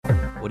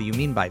what do you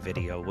mean by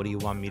video? What do you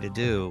want me to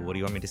do? What do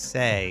you want me to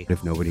say?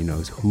 If nobody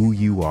knows who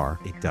you are,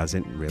 it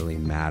doesn't really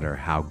matter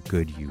how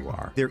good you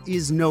are. There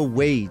is no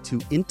way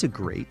to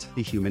integrate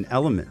the human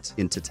element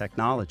into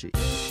technology.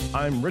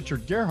 I'm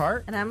Richard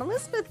Gerhart. And I'm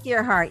Elizabeth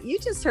Gerhart. You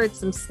just heard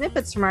some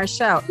snippets from our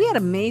show. We had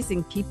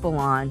amazing people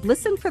on.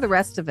 Listen for the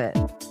rest of it.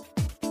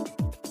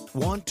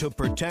 Want to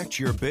protect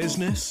your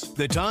business?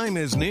 The time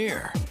is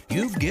near.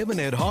 You've given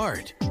it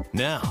heart.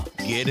 Now,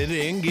 get it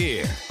in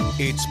gear.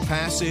 It's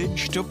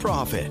Passage to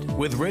Profit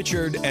with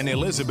Richard and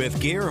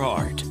Elizabeth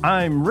Gerhart.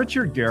 I'm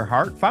Richard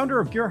Gerhart, founder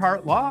of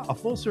Gerhart Law, a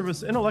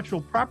full-service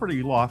intellectual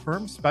property law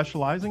firm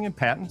specializing in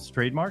patents,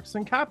 trademarks,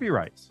 and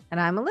copyrights. And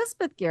I'm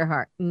Elizabeth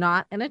Gerhart,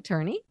 not an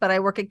attorney, but I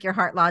work at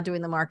Gerhart Law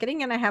doing the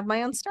marketing, and I have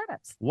my own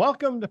startups.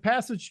 Welcome to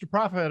Passage to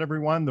Profit,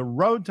 everyone, the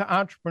road to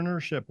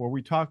entrepreneurship, where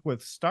we talk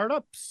with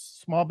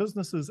startups, small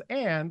businesses,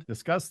 and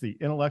discuss the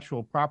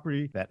intellectual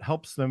property that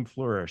helps them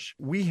flourish.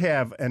 We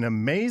have an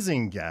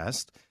amazing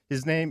guest.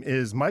 His name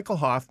is Michael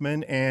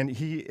Hoffman, and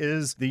he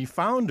is the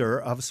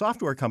founder of a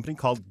software company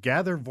called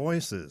Gather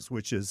Voices,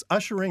 which is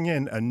ushering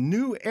in a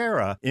new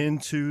era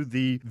into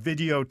the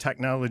video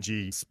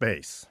technology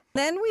space.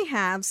 Then we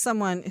have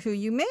someone who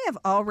you may have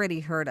already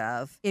heard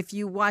of if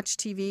you watch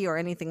TV or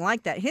anything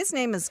like that. His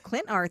name is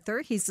Clint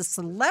Arthur. He's a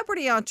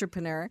celebrity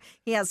entrepreneur.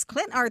 He has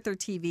Clint Arthur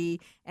TV,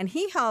 and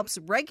he helps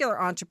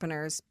regular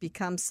entrepreneurs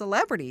become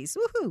celebrities.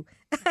 Woohoo!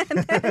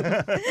 and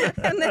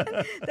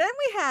then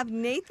we have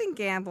Nathan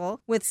Gamble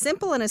with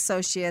Simple and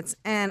Associates.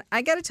 And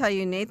I got to tell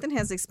you, Nathan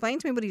has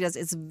explained to me what he does.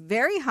 It's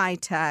very high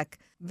tech,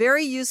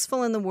 very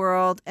useful in the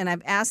world, and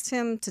I've asked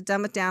him to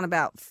dumb it down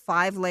about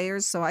 5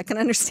 layers so I can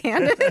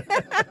understand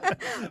it.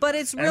 But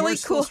it's really and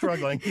we're cool. Still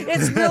struggling.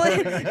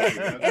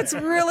 It's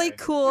really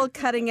cool,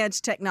 cutting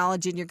edge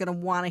technology, and you're going to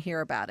want to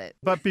hear about it.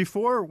 But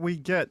before we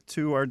get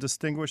to our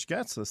distinguished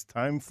guests, it's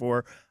time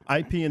for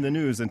IP in the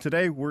News, and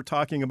today we're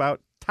talking about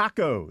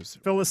tacos.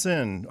 Fill us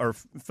in or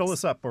fill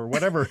us up or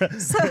whatever.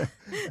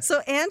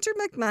 So Andrew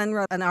McMahon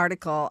wrote an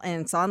article,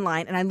 and it's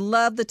online, and I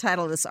love the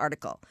title of this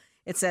article.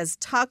 It says,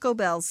 Taco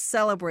Bell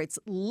celebrates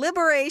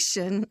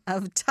liberation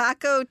of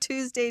Taco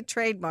Tuesday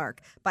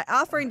trademark by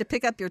offering to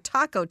pick up your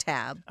taco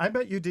tab. I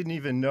bet you didn't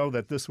even know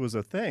that this was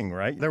a thing,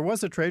 right? There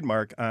was a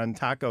trademark on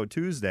Taco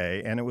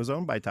Tuesday, and it was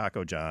owned by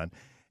Taco John.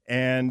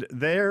 And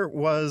there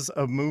was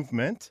a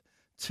movement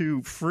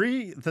to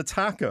free the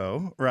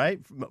taco,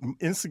 right,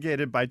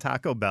 instigated by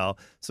Taco Bell,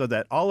 so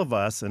that all of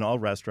us in all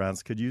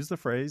restaurants could use the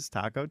phrase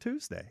Taco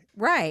Tuesday.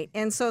 Right.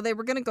 And so they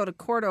were going to go to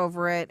court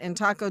over it, and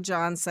Taco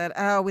John said,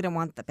 oh, we don't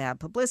want the bad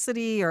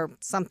publicity or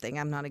something.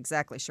 I'm not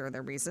exactly sure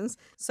their reasons.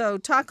 So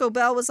Taco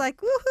Bell was like,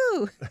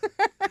 woohoo.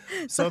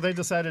 So they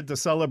decided to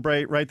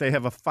celebrate, right? They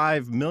have a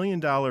 $5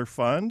 million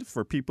fund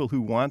for people who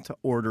want to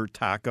order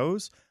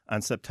tacos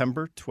on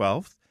September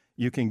 12th.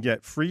 You can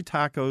get free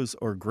tacos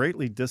or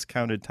greatly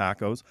discounted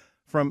tacos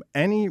from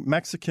any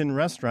Mexican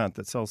restaurant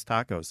that sells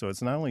tacos. So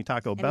it's not only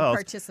Taco Bell.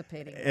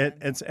 Participating.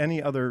 It's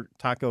any other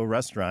taco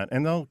restaurant.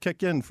 And they'll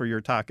kick in for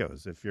your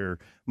tacos if you're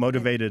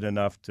motivated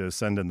enough to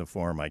send in the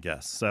form, I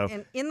guess. So,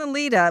 and in the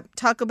lead up,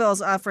 Taco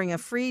Bell's offering a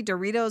free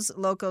Doritos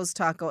Locos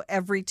taco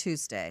every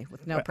Tuesday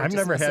with no purchase I've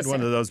never necessary. had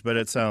one of those, but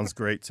it sounds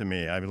great to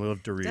me. I love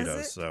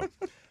Doritos. So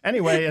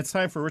anyway, it's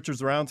time for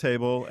Richard's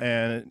Roundtable,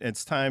 and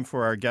it's time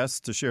for our guests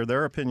to share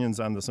their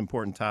opinions on this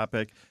important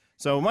topic.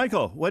 So,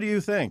 Michael, what do you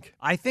think?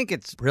 I think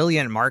it's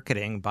brilliant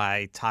marketing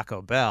by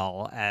Taco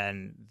Bell,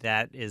 and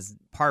that is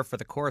par for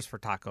the course for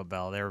Taco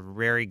Bell. They're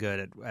very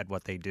good at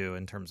what they do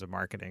in terms of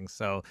marketing.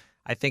 So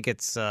I think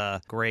it's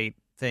a great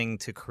thing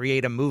to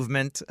create a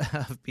movement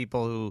of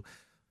people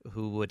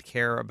who would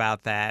care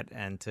about that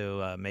and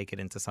to make it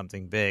into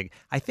something big.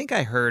 I think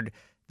I heard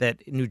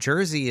that New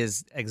Jersey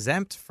is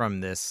exempt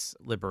from this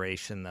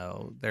liberation,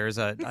 though. There's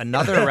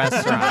another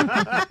restaurant.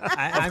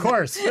 Of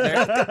course.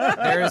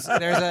 There's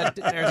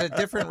a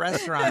different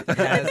restaurant that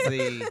has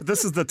the...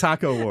 This is the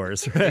Taco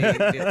Wars, right?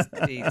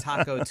 the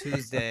Taco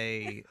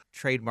Tuesday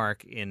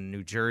trademark in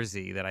New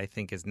Jersey that I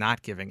think is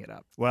not giving it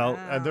up. Well,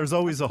 there's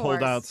always a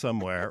holdout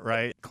somewhere,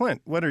 right?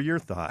 Clint, what are your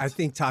thoughts? I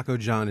think Taco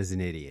John is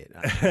an idiot.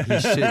 He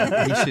should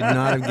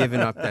not have given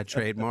up that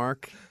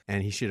trademark,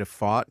 and he should have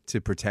fought to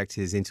protect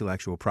his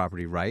intellectual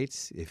property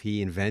rights. If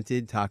he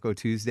invented Taco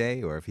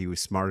Tuesday, or if he was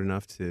smart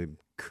enough to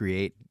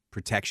create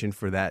protection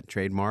for that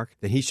trademark,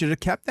 then he should have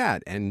kept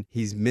that. And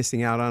he's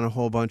missing out on a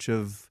whole bunch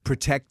of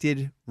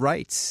protected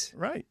rights.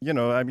 Right. You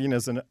know, I mean,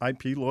 as an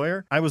IP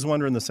lawyer, I was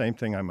wondering the same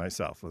thing I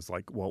myself. Was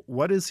like, well,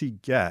 what does he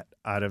get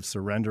out of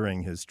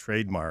surrendering his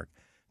trademark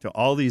to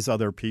all these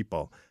other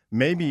people?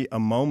 Maybe a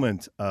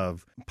moment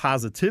of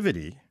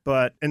positivity,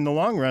 but in the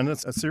long run,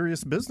 it's a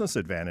serious business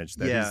advantage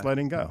that he's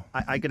letting go.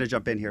 I got to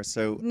jump in here.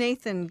 So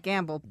Nathan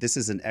Gamble. This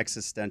is an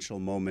existential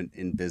moment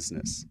in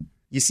business.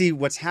 You see,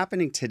 what's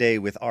happening today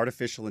with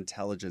artificial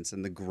intelligence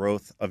and the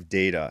growth of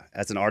data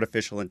as an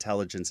artificial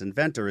intelligence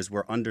inventor is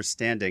we're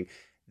understanding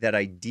that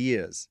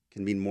ideas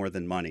can mean more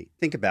than money.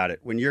 Think about it.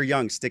 When you're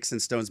young, sticks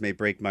and stones may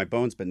break my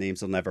bones, but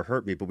names will never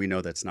hurt me. But we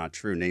know that's not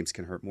true. Names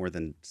can hurt more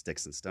than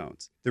sticks and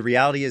stones. The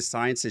reality is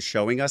science is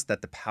showing us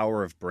that the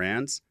power of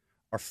brands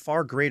are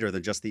far greater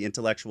than just the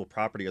intellectual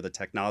property or the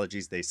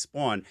technologies they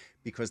spawn,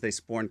 because they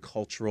spawn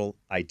cultural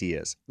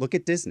ideas. Look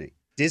at Disney.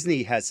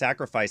 Disney has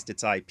sacrificed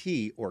its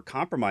IP or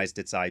compromised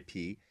its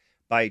IP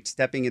by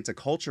stepping into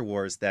culture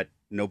wars that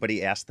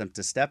nobody asked them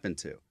to step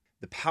into.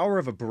 The power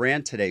of a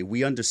brand today,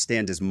 we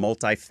understand, is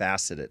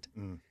multifaceted.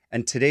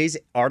 And today's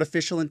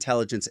artificial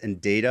intelligence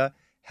and data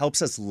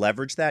helps us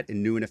leverage that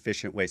in new and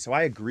efficient ways. So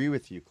I agree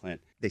with you,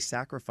 Clint. They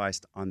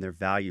sacrificed on their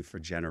value for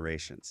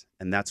generations,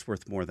 and that's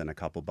worth more than a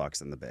couple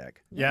bucks in the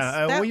bag.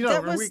 Yeah,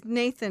 that was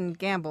Nathan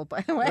Gamble,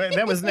 by the way.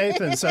 That was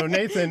Nathan. So,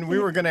 Nathan, we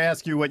were going to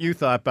ask you what you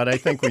thought, but I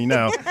think we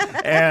know.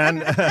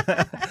 And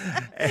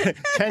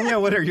Kenya,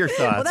 what are your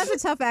thoughts? Well, that's a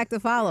tough act to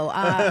follow.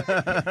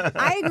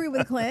 I agree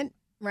with Clint.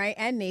 Right,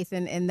 and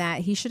Nathan, in that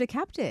he should have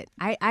kept it.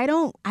 I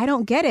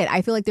don't get it.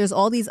 I feel like there's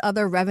all these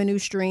other revenue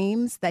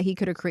streams that he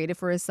could have created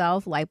for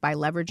himself, like by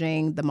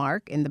leveraging the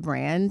mark and the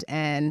brand.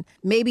 And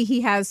maybe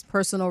he has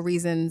personal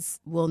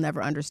reasons we'll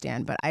never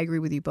understand. But I agree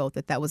with you both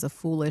that was a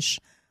foolish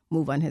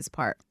move on his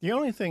part. The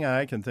only thing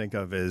I can think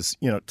of is,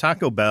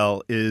 Taco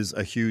Bell is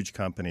a huge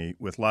company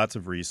with lots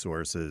of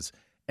resources,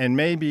 and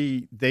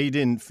maybe they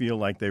didn't feel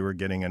like they were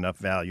getting enough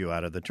value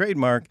out of the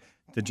trademark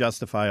to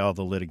justify all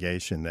the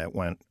litigation that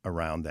went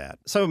around that.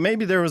 So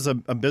maybe there was a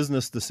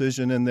business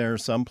decision in there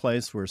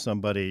someplace where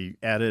somebody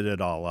added it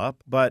all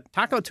up. But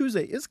Taco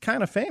Tuesday is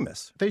kind of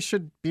famous. They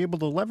should be able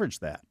to leverage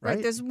that,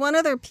 right? There's one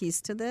other piece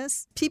to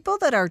this. People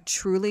that are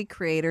truly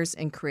creators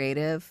and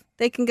creative,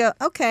 they can go,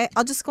 okay,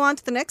 I'll just go on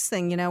to the next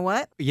thing. You know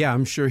what? Yeah,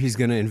 I'm sure he's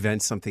going to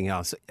invent something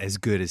else as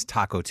good as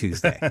Taco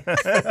Tuesday. Not.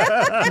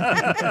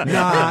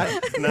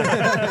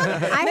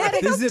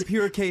 This is a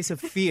pure case of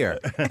fear.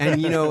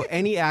 And,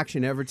 any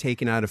action ever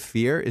taken out of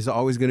fear is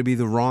always going to be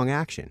the wrong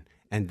action.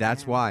 And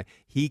that's why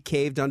he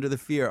caved under the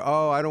fear.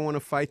 Oh, I don't want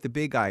to fight the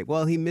big guy.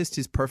 Well, he missed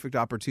his perfect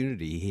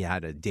opportunity. He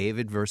had a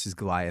David versus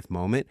Goliath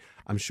moment.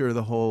 I'm sure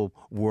the whole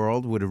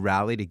world would have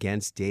rallied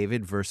against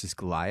David versus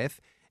Goliath,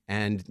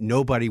 and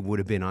nobody would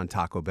have been on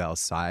Taco Bell's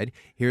side.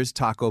 Here's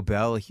Taco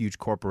Bell, a huge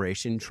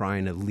corporation,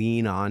 trying to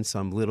lean on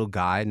some little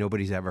guy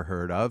nobody's ever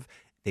heard of.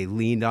 They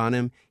leaned on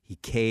him. He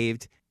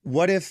caved.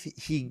 What if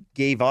he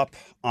gave up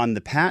on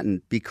the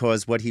patent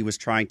because what he was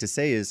trying to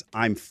say is,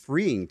 I'm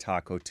freeing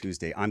Taco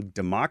Tuesday, I'm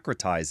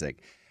democratizing,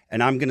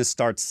 and I'm going to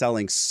start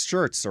selling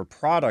shirts or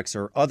products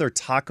or other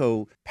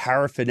taco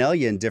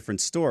paraphernalia in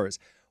different stores.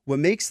 What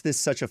makes this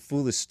such a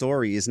foolish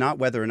story is not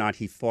whether or not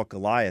he fought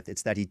Goliath,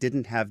 it's that he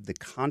didn't have the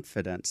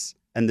confidence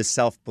and the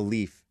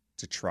self-belief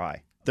to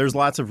try. There's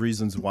lots of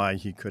reasons why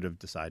he could have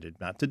decided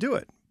not to do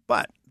it.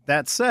 But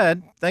that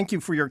said, thank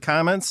you for your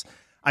comments.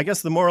 I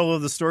guess the moral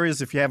of the story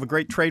is if you have a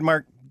great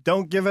trademark,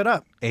 don't give it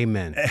up.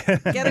 Amen.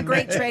 Get a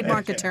great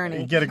trademark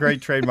attorney. Get a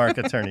great trademark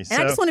attorney.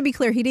 And I just want to be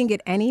clear, he didn't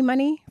get any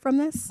money from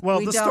this? Well,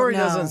 We the don't story know.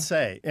 doesn't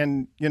say.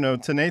 And,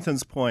 to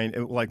Nathan's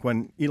point, like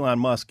when Elon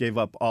Musk gave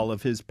up all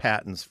of his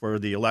patents for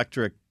the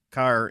electric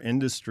car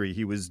industry,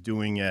 he was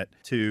doing it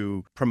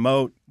to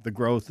promote the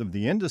growth of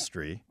the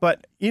industry.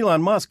 But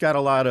Elon Musk got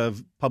a lot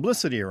of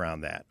publicity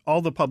around that.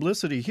 All the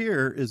publicity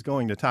here is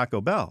going to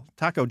Taco Bell.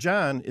 Taco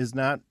John is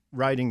not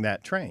riding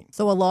that train.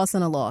 So a loss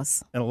and a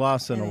loss. And a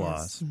loss and a It is.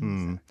 loss.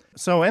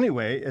 So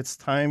anyway, it's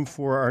time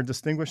for our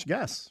distinguished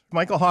guests.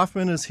 Michael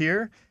Hoffman is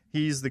here.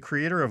 He's the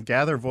creator of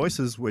Gather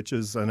Voices, which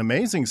is an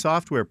amazing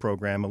software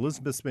program.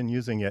 Elizabeth's been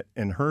using it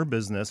in her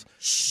business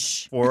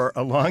for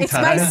a long It's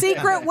time. my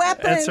secret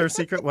weapon. It's her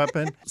secret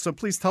weapon. So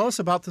please tell us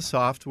about the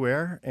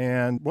software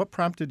and what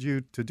prompted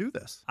you to do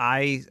this.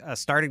 I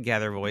started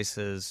Gather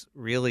Voices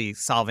really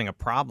solving a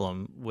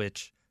problem,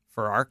 which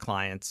for our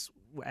clients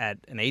at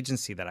an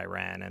agency that I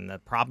ran. And the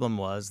problem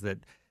was that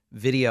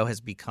video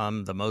has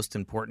become the most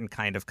important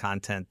kind of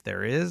content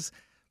there is,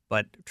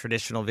 but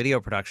traditional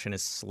video production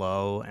is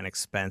slow and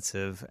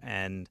expensive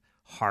and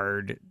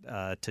hard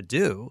to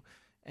do.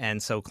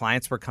 And so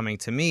clients were coming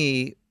to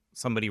me,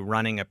 somebody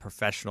running a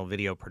professional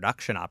video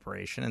production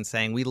operation, and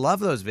saying, we love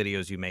those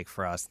videos you make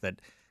for us that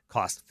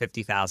cost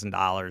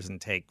 $50,000 and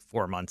take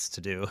 4 months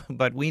to do,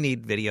 but we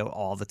need video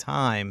all the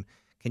time.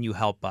 Can you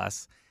help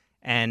us?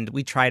 And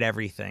we tried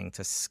everything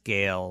to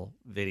scale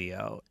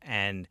video,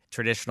 and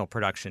traditional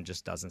production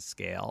just doesn't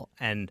scale.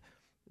 And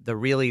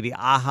the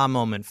aha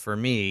moment for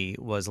me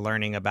was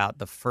learning about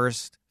the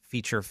first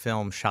feature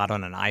film shot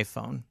on an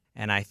iPhone.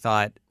 And I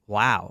thought,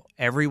 wow,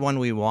 everyone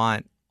we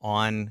want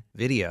on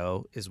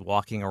video is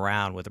walking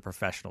around with a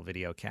professional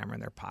video camera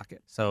in their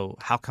pocket. So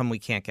how come we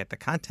can't get the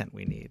content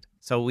we need?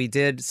 So we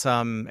did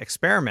some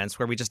experiments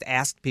where we just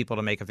asked people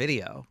to make a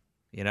video,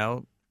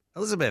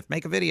 Elizabeth,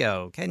 make a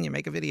video. Kenya,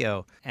 make a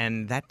video.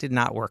 And that did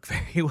not work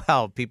very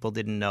well. People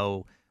didn't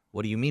know,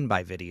 what do you mean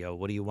by video?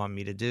 What do you want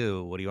me to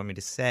do? What do you want me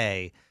to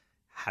say?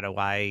 How do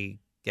I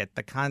get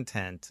the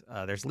content?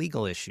 There's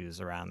legal issues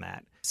around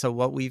that. So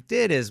what we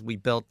did is we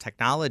built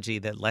technology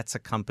that lets a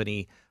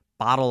company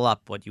bottle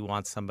up what you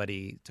want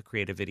somebody to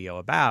create a video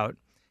about.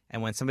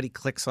 And when somebody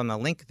clicks on the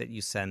link that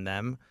you send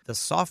them, the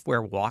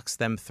software walks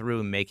them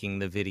through making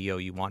the video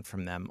you want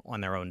from them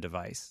on their own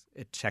device.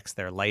 It checks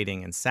their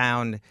lighting and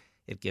sound.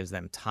 It gives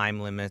them time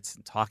limits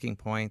and talking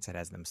points. It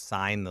has them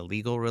sign the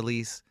legal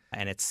release.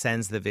 and it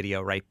sends the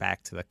video right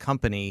back to the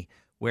company,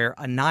 where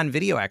a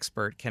non-video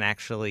expert can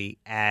actually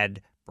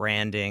add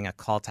branding, a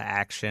call to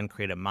action,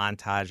 create a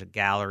montage, a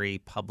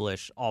gallery,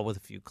 publish, all with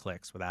a few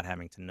clicks without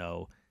having to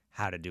know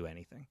how to do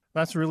anything.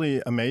 That's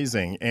really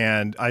amazing.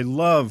 And I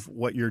love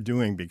what you're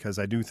doing because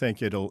I do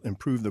think it'll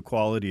improve the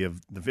quality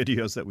of the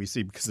videos that we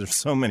see because there's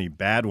so many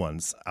bad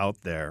ones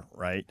out there,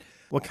 right?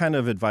 What kind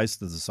of advice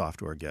does the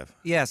software give?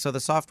 Yeah, so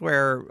the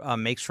software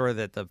makes sure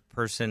that the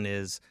person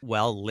is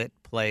well-lit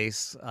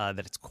place, that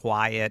it's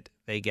quiet.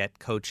 They get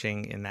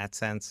coaching in that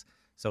sense.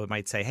 So it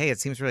might say, hey, it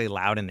seems really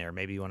loud in there.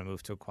 Maybe you want to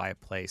move to a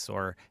quiet place.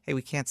 Or, hey,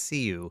 we can't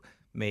see you.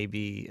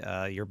 Maybe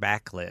you're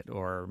backlit,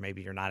 or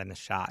maybe you're not in the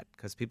shot,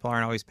 because people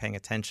aren't always paying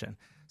attention.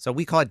 So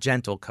we call it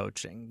gentle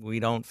coaching. We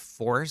don't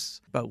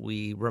force, but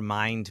we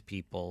remind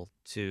people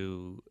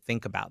to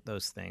think about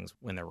those things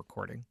when they're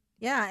recording.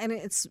 Yeah, and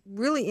it's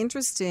really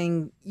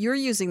interesting. You're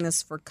using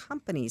this for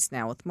companies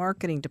now with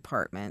marketing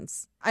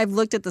departments. I've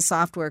looked at the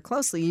software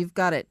closely. You've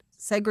got it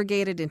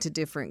segregated into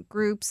different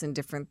groups and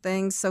different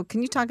things. So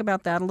can you talk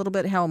about that a little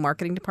bit, how a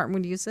marketing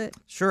department would use it?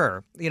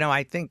 Sure.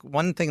 I think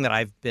one thing that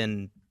I've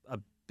been a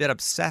bit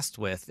obsessed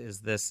with is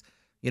this,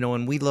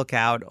 when we look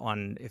out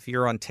on, if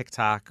you're on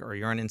TikTok or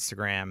you're on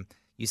Instagram,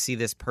 you see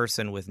this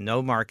person with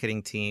no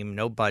marketing team,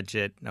 no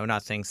budget, no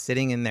nothing,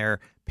 sitting in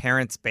their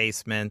parents'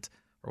 basement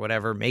or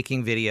whatever,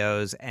 making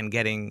videos and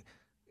getting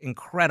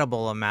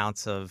incredible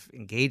amounts of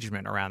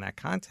engagement around that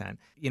content.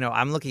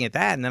 I'm looking at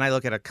that, and then I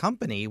look at a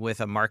company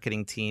with a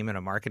marketing team and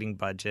a marketing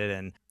budget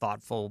and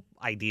thoughtful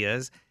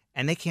ideas,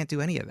 and they can't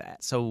do any of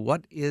that. So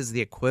what is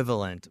the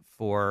equivalent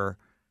for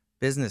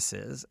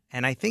businesses?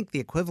 And I think the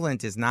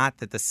equivalent is not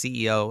that the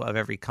CEO of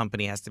every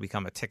company has to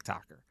become a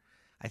TikToker.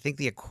 I think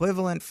the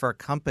equivalent for a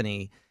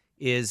company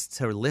is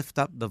to lift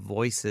up the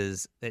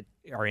voices that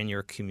are in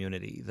your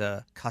community,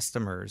 the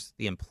customers,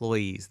 the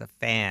employees, the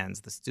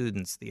fans, the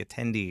students, the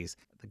attendees,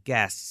 the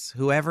guests,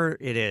 whoever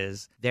it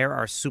is, there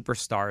are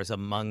superstars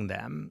among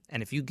them.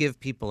 And if you give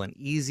people an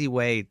easy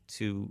way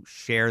to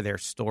share their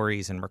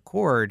stories and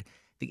record,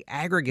 the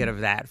aggregate of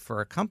that for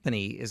a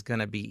company is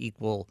going to be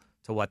equal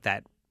to what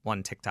that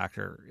one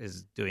TikToker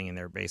is doing in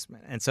their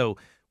basement. And so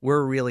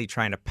we're really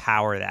trying to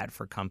power that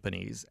for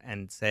companies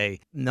and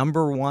say,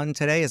 number one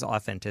today is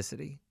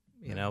authenticity.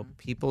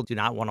 People do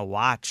not want to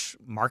watch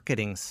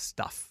marketing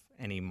stuff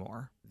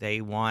anymore. They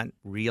want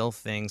real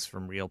things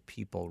from real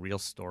people, real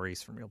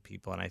stories from real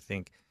people. And I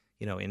think,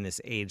 in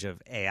this age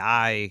of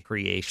AI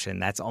creation,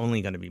 that's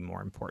only going to be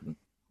more important.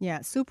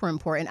 Yeah, super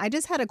important. I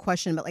just had a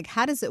question, but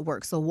how does it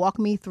work? So walk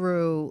me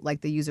through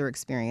the user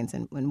experience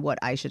and what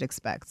I should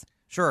expect.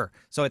 Sure.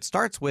 So it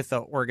starts with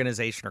an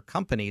organization or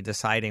company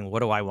deciding,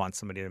 what do I want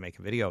somebody to make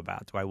a video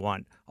about? Do I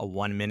want a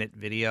 1-minute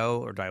video,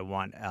 or do I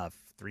want a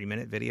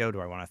 3-minute video? Do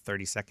I want a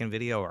 30-second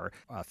video or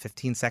a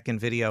 15-second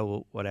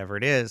video, whatever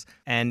it is?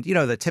 And,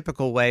 the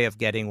typical way of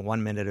getting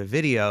 1 minute of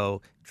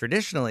video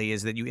traditionally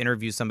is that you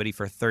interview somebody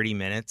for 30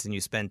 minutes and you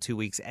spend 2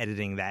 weeks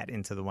editing that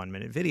into the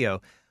 1-minute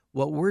video.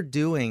 What we're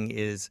doing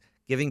is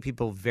giving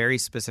people very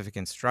specific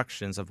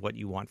instructions of what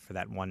you want for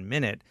that 1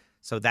 minute.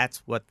 So that's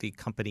what the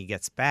company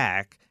gets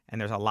back, and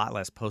there's a lot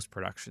less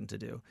post-production to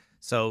do.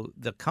 So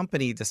the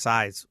company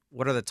decides,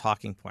 what are the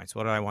talking points?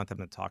 What do I want them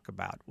to talk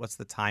about? What's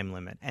the time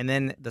limit? And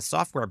then the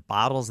software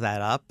bottles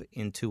that up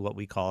into what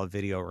we call a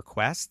video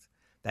request.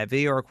 That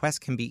video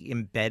request can be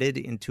embedded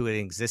into an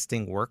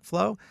existing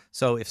workflow.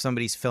 So if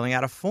somebody's filling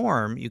out a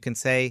form, you can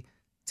say,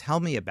 tell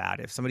me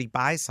about it. If somebody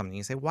buys something,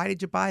 you say, why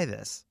did you buy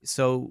this?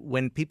 So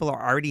when people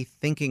are already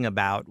thinking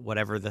about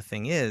whatever the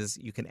thing is,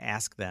 you can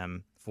ask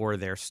them for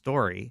their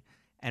story.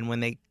 And when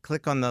they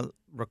click on the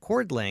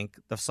record link,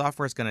 the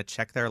software is going to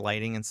check their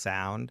lighting and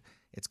sound.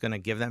 It's going to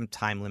give them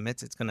time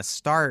limits. It's going to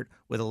start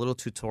with a little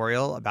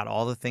tutorial about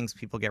all the things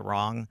people get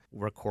wrong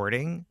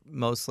recording,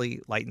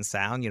 mostly light and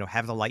sound.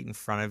 Have the light in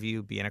front of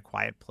you, be in a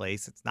quiet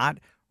place. It's not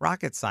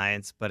rocket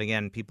science, but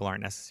again, people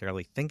aren't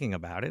necessarily thinking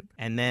about it.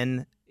 And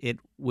then it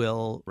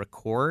will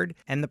record,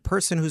 and the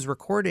person who's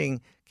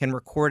recording can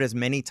record as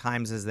many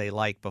times as they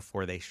like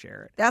before they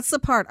share it. That's the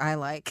part I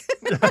like.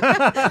 When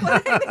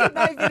I made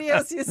my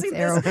videos using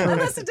this, I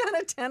must have done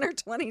it 10 or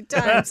 20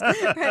 times,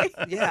 right?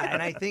 Yeah,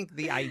 and I think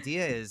the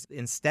idea is,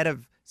 instead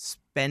of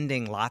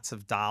spending lots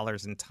of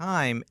dollars and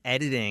time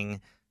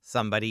editing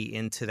somebody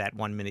into that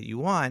 1 minute you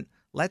want,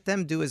 let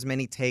them do as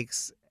many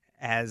takes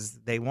as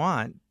they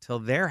want till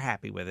they're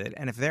happy with it.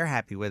 And if they're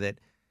happy with it,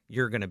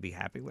 you're going to be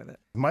happy with it.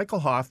 Michael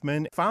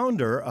Hoffman,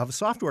 founder of a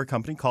software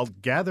company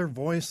called Gather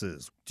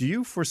Voices. Do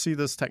you foresee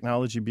this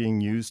technology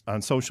being used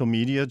on social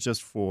media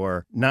just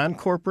for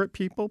non-corporate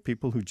people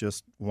who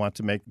just want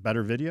to make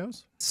better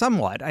videos?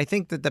 Somewhat. I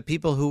think that the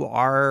people who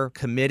are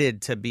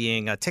committed to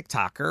being a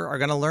TikToker are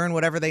going to learn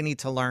whatever they need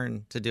to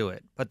learn to do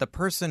it. But the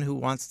person who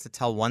wants to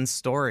tell one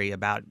story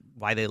about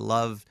why they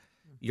love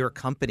your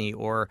company,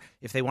 or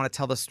if they want to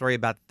tell the story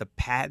about the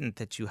patent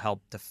that you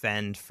helped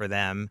defend for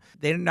them,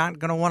 they're not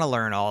going to want to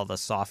learn all the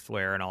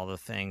software and all the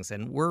things.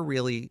 And we're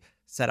really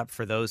set up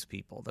for those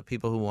people, the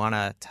people who want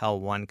to tell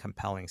one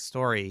compelling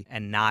story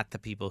and not the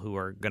people who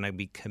are going to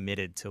be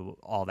committed to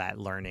all that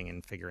learning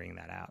and figuring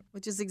that out.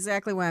 Which is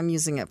exactly why I'm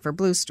using it for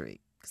Blue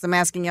Streak, because I'm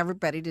asking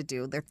everybody to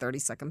do their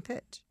 30-second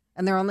pitch.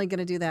 And they're only going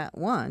to do that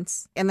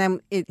once. And then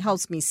it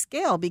helps me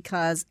scale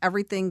because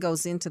everything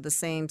goes into the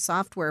same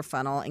software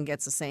funnel and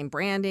gets the same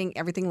branding.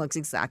 Everything looks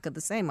exactly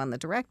the same on the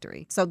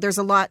directory. So there's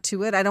a lot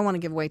to it. I don't want to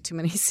give away too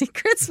many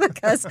secrets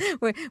because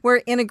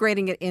we're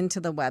integrating it into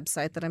the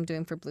website that I'm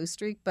doing for Blue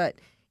Streak. But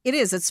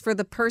it's for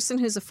the person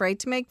who's afraid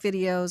to make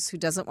videos, who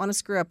doesn't want to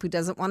screw up, who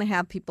doesn't want to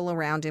have people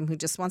around him, who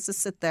just wants to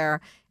sit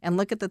there and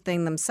look at the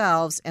thing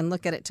themselves and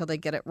look at it till they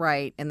get it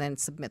right and then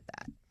submit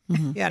that.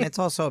 Yeah, and it's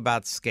also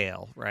about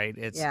scale, right?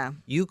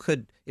 You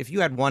could, if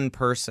you had one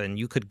person,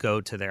 you could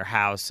go to their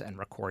house and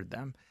record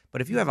them.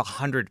 But if you have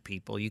 100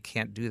 people, you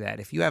can't do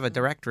that. If you have a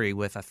directory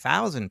with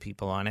 1,000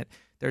 people on it,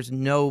 there's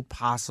no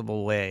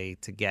possible way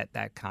to get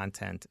that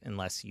content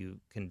unless you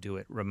can do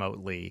it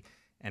remotely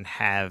and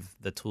have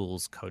the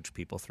tools coach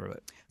people through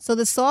it. So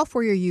the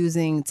software you're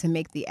using to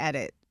make the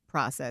edit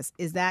process,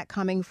 is that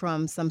coming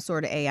from some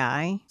sort of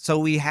AI? So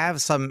we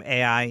have some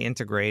AI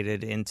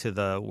integrated into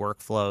the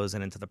workflows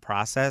and into the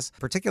process.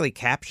 Particularly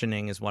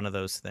captioning is one of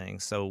those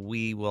things. So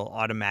we will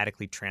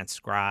automatically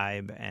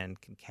transcribe and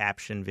can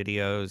caption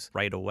videos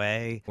right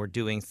away. We're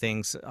doing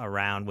things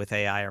with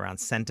AI around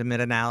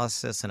sentiment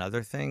analysis and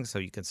other things so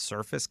you can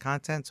surface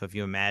content. So if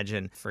you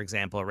imagine, for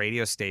example, a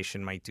radio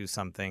station might do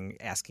something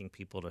asking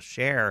people to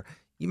share,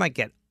 you might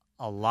get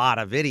a lot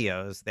of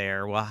videos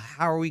there. Well,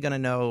 how are we going to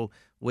know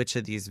which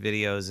of these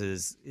videos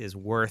is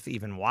worth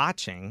even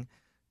watching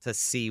to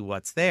see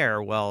what's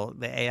there? Well,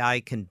 the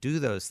AI can do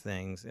those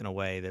things in a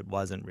way that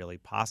wasn't really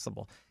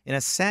possible. In a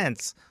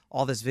sense,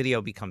 all this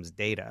video becomes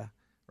data,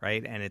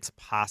 right? And it's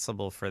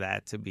possible for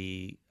that to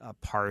be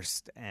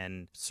parsed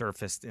and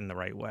surfaced in the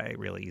right way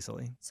really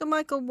easily. So,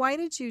 Michael, why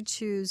did you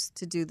choose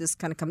to do this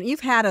kind of company? You've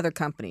had other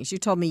companies. You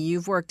told me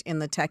you've worked in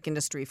the tech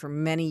industry for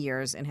many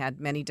years and had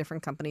many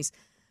different companies.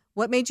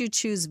 What made you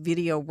choose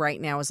video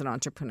right now as an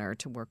entrepreneur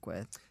to work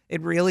with?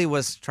 It really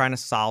was trying to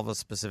solve a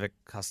specific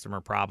customer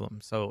problem.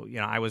 So,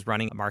 I was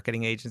running a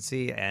marketing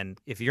agency,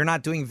 and if you're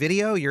not doing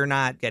video, you're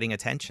not getting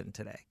attention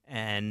today.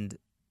 And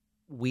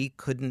we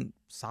couldn't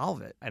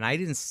solve it. And I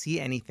didn't see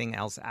anything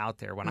else out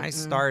there. When I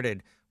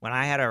started, when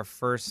I had our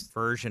first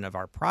version of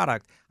our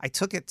product, I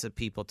took it to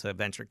people, to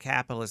venture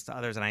capitalists, to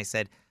others, and I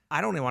said,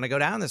 I don't even want to go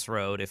down this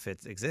road if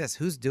it exists.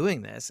 Who's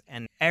doing this?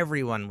 And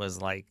everyone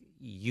was like,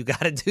 you got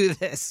to do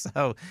this.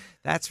 So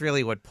that's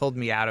really what pulled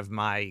me out of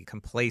my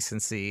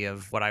complacency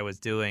of what I was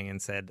doing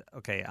and said,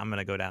 okay, I'm going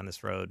to go down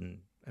this road and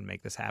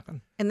make this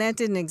happen. And that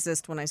didn't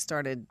exist when I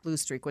started Blue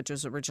Streak, which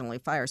was originally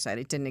Fireside.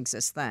 It didn't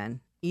exist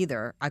then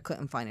either. I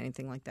couldn't find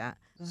anything like that.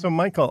 So,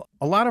 Michael,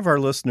 a lot of our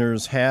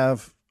listeners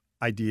have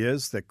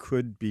ideas that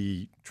could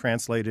be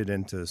translated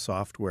into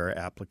software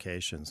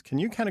applications. Can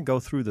you kind of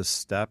go through the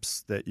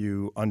steps that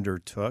you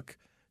undertook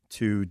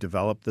to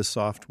develop the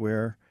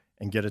software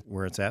and get it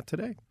where it's at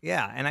today?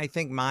 Yeah, and I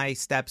think my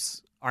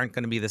steps aren't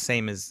going to be the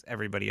same as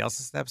everybody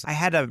else's steps. I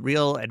had a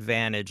real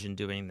advantage in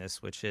doing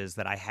this, which is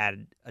that I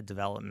had a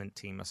development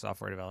team, a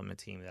software development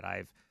team that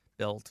I've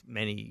built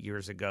many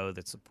years ago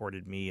that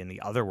supported me in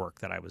the other work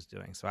that I was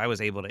doing. So I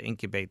was able to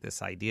incubate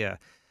this idea.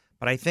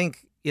 But I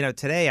think,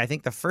 today, I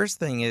think the first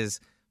thing is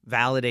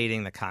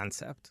validating the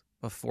concept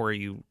before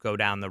you go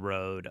down the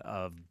road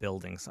of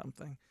building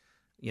something.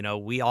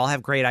 We all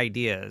have great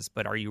ideas,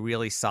 but are you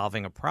really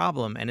solving a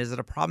problem? And is it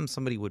a problem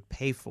somebody would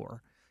pay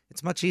for?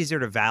 It's much easier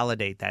to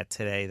validate that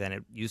today than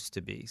it used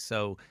to be.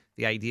 So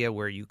the idea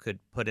where you could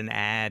put an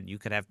ad, you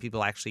could have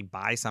people actually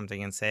buy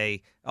something and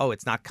say, oh,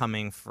 it's not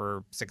coming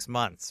for 6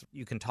 months.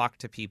 You can talk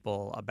to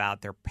people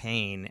about their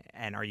pain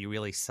and are you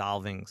really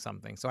solving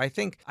something? So I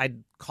think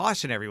I'd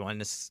caution everyone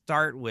to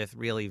start with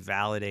really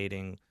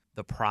validating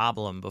the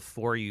problem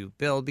before you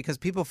build, because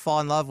people fall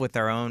in love with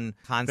their own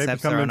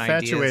concepts, their own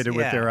ideas. They become infatuated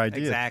with their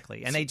ideas.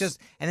 Exactly. And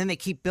then they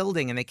keep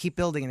building and they keep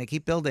building and they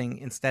keep building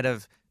instead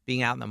of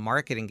being out in the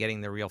market and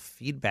getting the real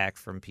feedback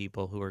from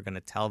people who are going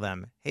to tell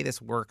them, hey, this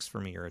works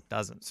for me or it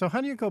doesn't. So how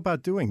do you go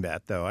about doing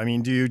that, though? I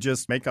mean, do you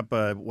just make up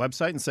a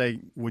website and say,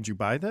 would you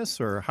buy this?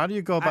 Or how do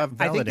you go about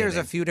validating? I think there's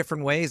a few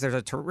different ways. There's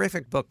a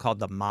terrific book called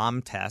The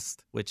Mom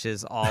Test, which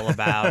is all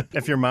about...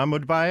 if your mom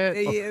would buy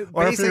it?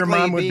 Or if your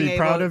mom would be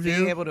proud of you?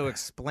 Being able to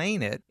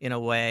explain it in a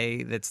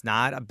way that's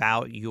not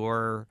about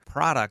your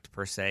product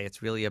per se.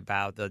 It's really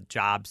about the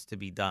jobs to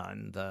be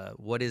done.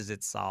 What is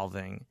it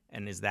solving?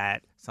 And is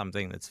that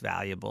something that's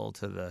valuable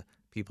to the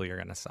people you're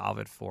going to solve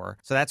it for?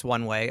 So that's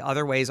one way.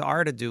 Other ways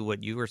are to do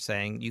what you were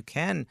saying. You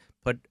can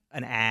put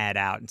an ad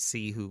out and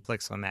see who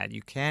clicks on that.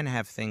 You can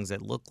have things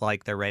that look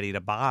like they're ready to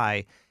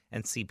buy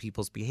and see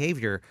people's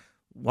behavior.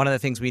 One of the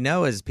things we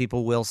know is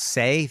people will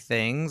say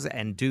things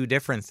and do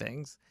different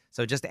things.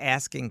 So just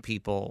asking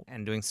people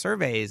and doing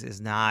surveys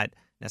is not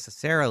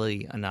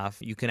necessarily enough,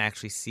 you can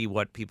actually see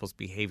what people's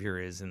behavior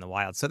is in the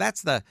wild. So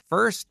that's the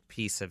first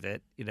piece of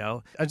it,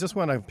 I just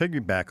want to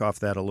piggyback off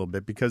that a little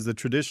bit because the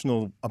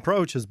traditional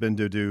approach has been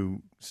to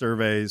do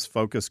surveys,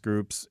 focus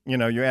groups.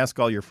 You ask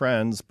all your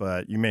friends,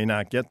 but you may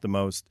not get the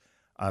most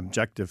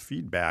objective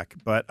feedback.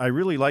 But I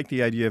really like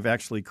the idea of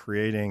actually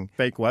creating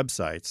fake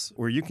websites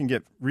where you can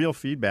get real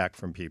feedback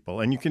from people.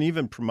 And you can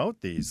even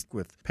promote these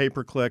with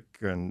pay-per-click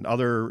and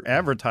other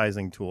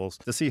advertising tools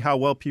to see how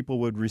well people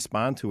would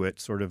respond to it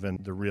sort of in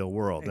the real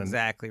world.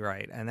 Exactly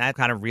right. And that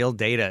kind of real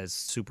data is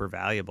super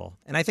valuable.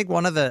 And I think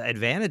one of the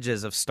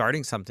advantages of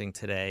starting something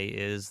today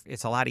is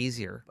it's a lot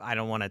easier. I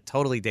don't want to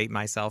totally date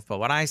myself, but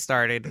when I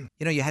started,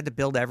 you had to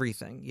build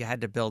everything. You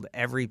had to build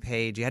every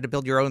page. You had to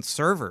build your own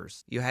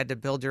servers. You had to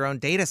build your own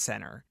data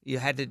center. You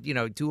had to,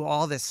 do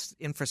all this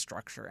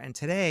infrastructure. And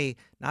today,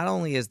 not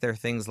only is there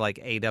things like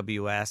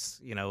AWS,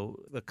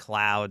 the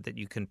cloud that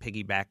you can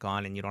piggyback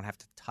on and you don't have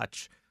to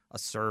touch a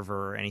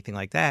server or anything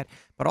like that,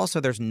 but also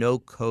there's no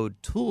code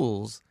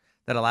tools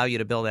that allow you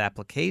to build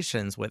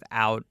applications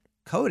without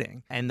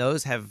coding. And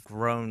those have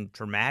grown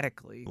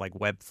dramatically, like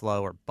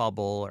Webflow or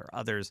Bubble or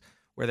others,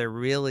 where they're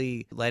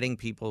really letting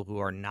people who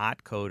are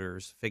not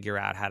coders figure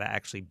out how to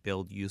actually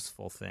build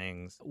useful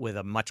things with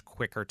a much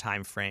quicker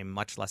time frame,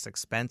 much less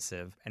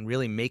expensive, and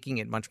really making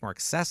it much more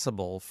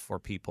accessible for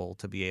people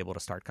to be able to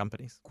start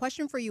companies.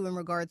 Question for you in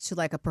regards to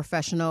like a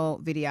professional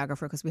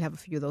videographer, because we have a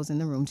few of those in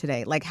the room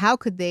today. Like, how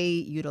could they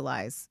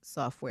utilize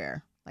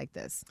software like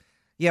this?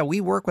 Yeah, we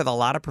work with a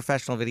lot of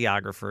professional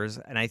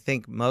videographers, and I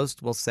think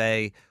most will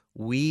say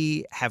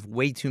we have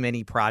way too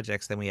many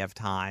projects than we have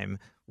time.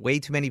 Way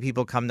too many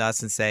people come to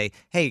us and say,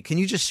 hey, can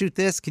you just shoot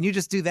this? Can you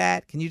just do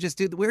that? Can you just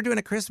we're doing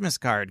a Christmas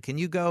card. Can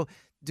you go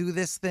do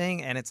this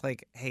thing? And it's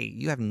like, hey,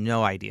 you have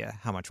no idea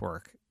how much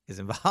work is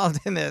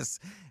involved in this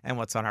and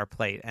what's on our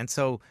plate. And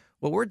so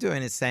what we're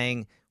doing is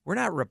saying we're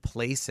not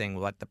replacing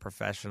what the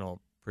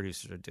professional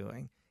producers are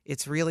doing.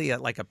 It's really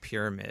like a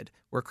pyramid.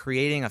 We're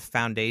creating a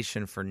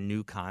foundation for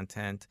new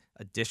content,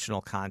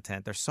 additional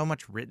content. There's so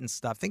much written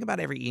stuff. Think about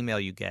every email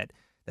you get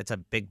that's a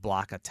big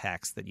block of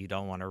text that you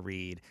don't want to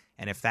read.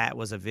 And if that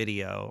was a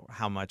video,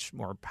 how much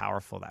more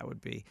powerful that would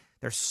be.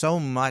 There's so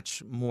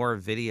much more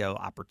video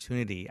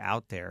opportunity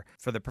out there.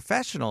 For the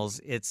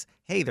professionals, it's,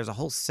 hey, there's a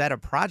whole set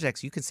of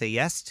projects you can say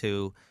yes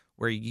to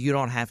where you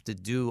don't have to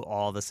do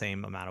all the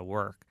same amount of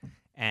work.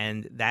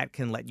 And that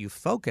can let you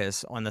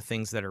focus on the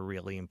things that are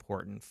really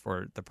important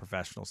for the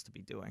professionals to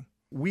be doing.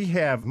 We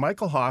have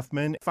Michael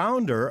Hoffman,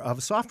 founder of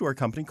a software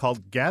company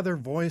called Gather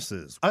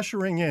Voices,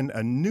 ushering in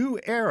a new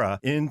era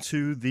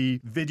into the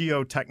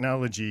video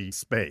technology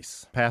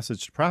space.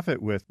 Passage to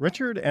Profit with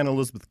Richard and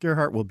Elizabeth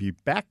Gearhart will be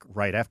back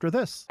right after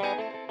this.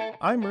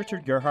 I'm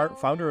Richard Gearhart,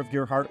 founder of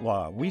Gearhart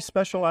Law. We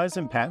specialize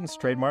in patents,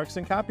 trademarks,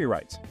 and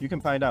copyrights. You can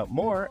find out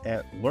more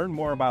at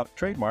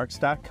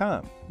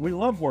learnmoreabouttrademarks.com. We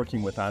love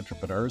working with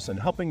entrepreneurs and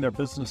helping their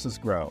businesses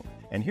grow.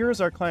 And here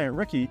is our client,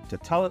 Ricky, to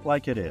tell it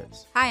like it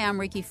is. Hi, I'm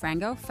Ricky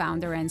Frango,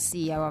 founder and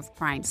CEO of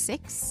Prime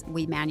 6.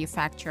 We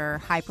manufacture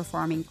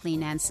high-performing,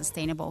 clean, and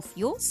sustainable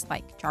fuels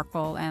like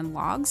charcoal and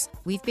logs.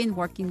 We've been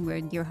working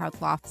with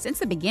Gearhart Law since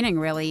the beginning,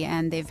 really,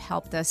 and they've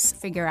helped us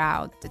figure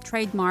out the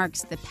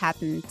trademarks, the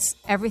patents,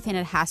 everything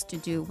that has to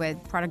do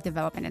with product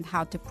development and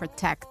how to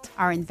protect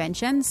our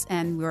inventions.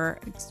 And we're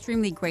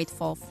extremely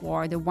grateful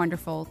for the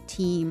wonderful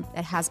team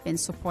that has been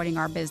supporting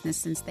our business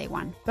since day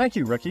one. Thank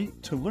you, Ricky.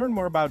 To learn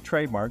more about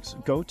trademarks,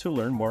 go to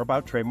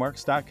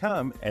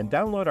learnmoreabouttrademarks.com and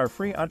download our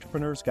free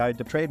Entrepreneur's Guide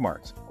to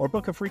Trademarks, or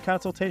book a free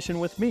consultation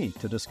with me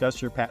to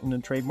discuss your patent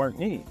and trademark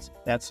needs.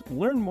 That's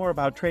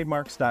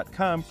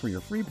learnmoreabouttrademarks.com for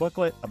your free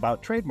booklet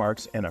about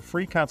trademarks and a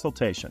free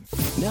consultation.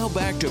 Now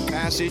back to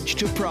Passage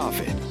to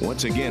Profit.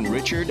 Once again,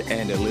 Richard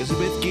and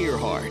Elizabeth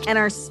Gearhart. And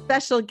our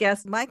special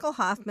guest, Michael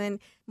Hoffman.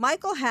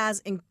 Michael has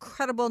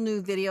incredible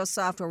new video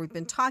software. We've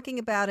been talking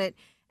about it,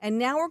 and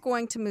now we're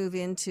going to move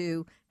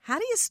into how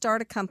do you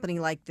start a company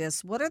like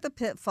this? What are the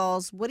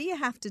pitfalls? What do you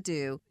have to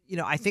do?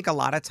 I think a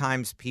lot of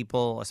times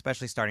people,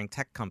 especially starting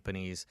tech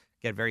companies,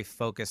 get very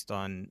focused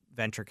on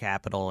venture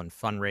capital and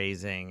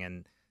fundraising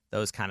and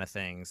those kind of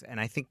things.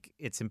 And I think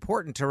it's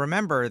important to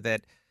remember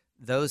that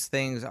those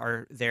things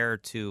are there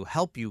to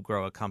help you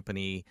grow a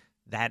company.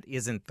 That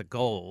isn't the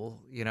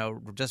goal.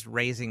 Just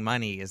raising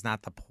money is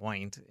not the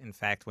point. In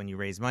fact, when you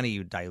raise money,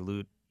 you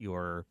dilute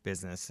your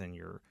business and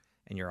your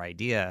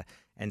idea.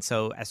 And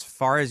so as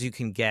far as you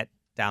can get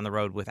down the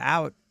road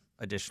without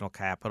additional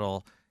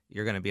capital,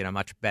 you're going to be in a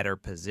much better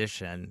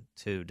position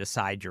to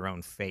decide your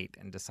own fate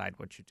and decide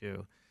what you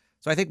do.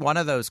 So I think one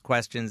of those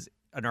questions,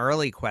 an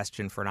early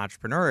question for an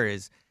entrepreneur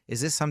is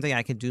this something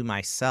I can do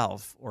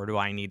myself, or do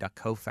I need a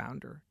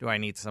co-founder? Do I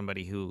need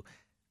somebody who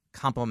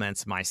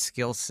complements my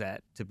skill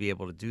set to be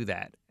able to do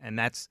that? And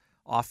that's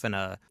often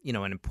an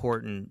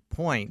important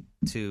point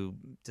to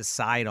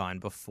decide on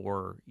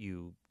before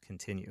you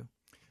continue.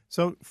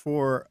 So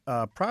for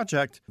a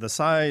project the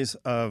size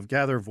of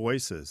Gather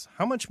Voices,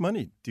 how much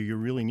money do you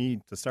really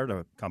need to start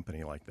a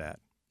company like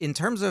that? In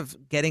terms of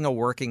getting a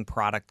working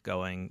product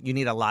going, you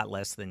need a lot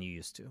less than you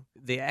used to.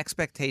 The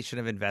expectation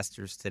of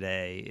investors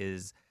today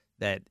is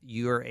that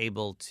you're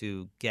able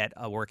to get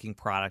a working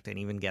product and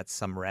even get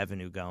some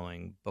revenue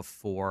going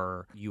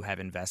before you have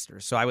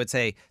investors. So I would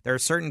say there are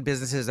certain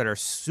businesses that are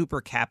super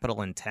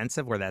capital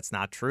intensive where that's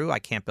not true. I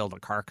can't build a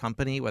car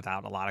company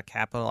without a lot of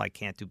capital. I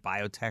can't do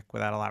biotech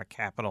without a lot of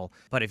capital.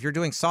 But if you're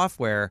doing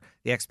software,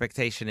 the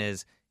expectation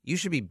is you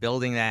should be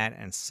building that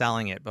and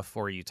selling it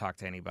before you talk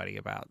to anybody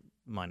about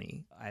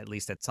money, at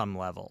least at some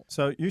level.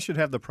 So you should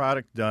have the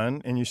product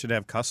done, and you should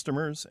have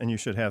customers, and you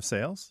should have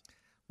sales?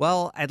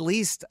 Well, at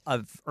least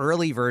an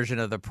early version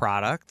of the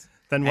product.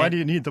 Then why do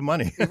you need the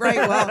money? Right.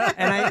 Well,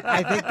 and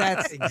I think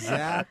that's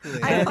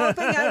Exactly. I'm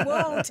hoping I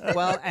won't.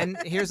 well, and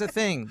here's the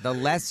thing. The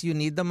less you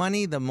need the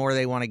money, the more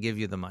they want to give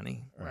you the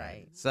money.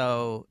 Right.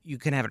 So you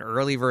can have an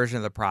early version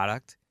of the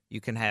product. You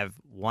can have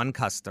one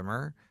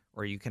customer,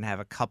 or you can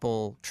have a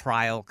couple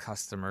trial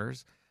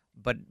customers.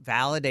 But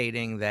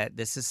validating that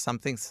this is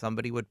something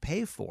somebody would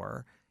pay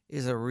for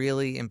is a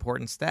really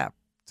important step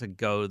to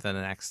go to the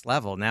next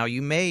level. Now,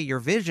 your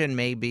vision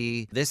may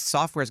be this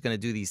software is going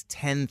to do these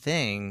 10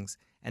 things,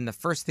 and the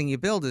first thing you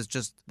build is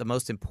just the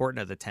most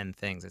important of the 10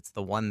 things. It's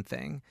the one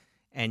thing,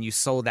 and you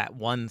sold that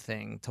one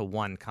thing to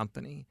one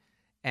company.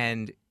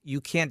 And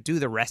you can't do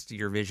the rest of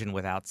your vision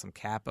without some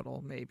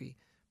capital, maybe.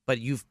 But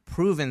you've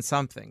proven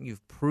something.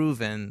 You've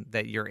proven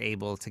that you're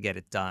able to get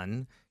it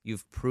done.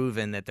 You've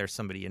proven that there's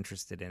somebody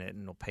interested in it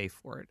and will pay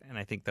for it. And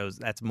I think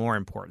that's more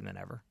important than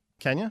ever.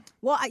 Kenya?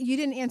 Well, you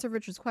didn't answer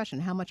Richard's question.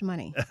 How much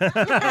money? Well,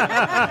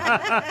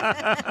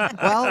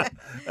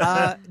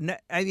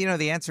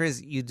 the answer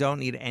is you don't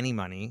need any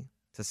money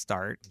to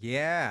start.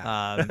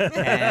 Yeah.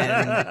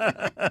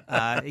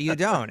 And you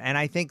don't. And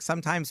I think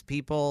sometimes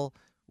people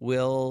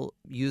will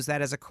use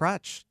that as a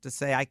crutch to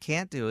say, I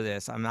can't do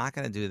this. I'm not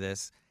going to do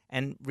this.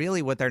 And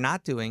really what they're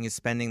not doing is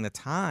spending the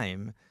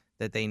time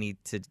that they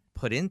need to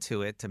put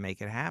into it to make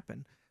it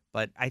happen.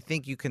 But I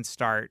think you can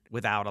start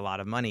without a lot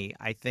of money.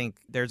 I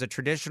think there's a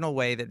traditional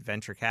way that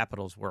venture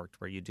capital's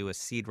worked where you do a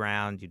seed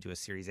round, you do a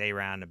Series A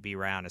round, a B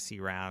round, a C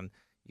round,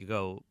 you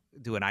go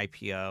do an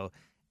IPO.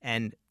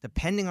 And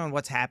depending on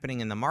what's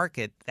happening in the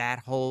market, that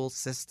whole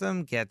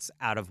system gets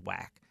out of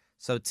whack.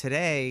 So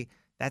today,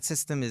 that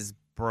system is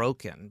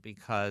broken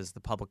because the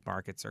public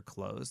markets are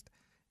closed.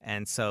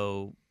 And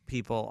so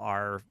people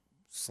are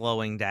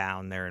slowing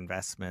down their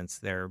investments.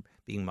 They're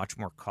being much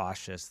more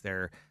cautious.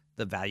 The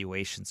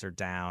valuations are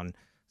down.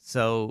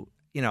 So,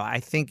 I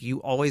think you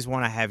always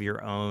want to have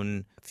your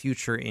own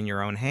future in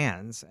your own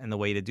hands. And the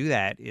way to do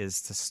that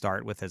is to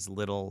start with as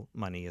little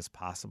money as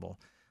possible.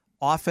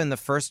 Often the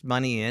first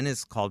money in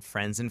is called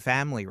friends and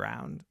family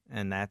round.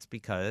 And that's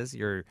because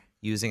you're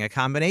using a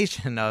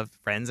combination of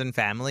friends and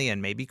family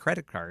and maybe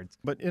credit cards.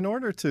 But in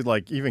order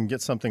to even get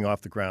something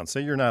off the ground,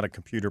 say you're not a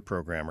computer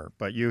programmer,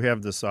 but you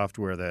have the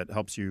software that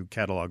helps you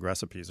catalog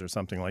recipes or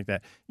something like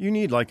that, you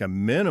need a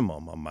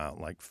minimum amount,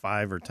 like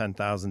 $5,000 or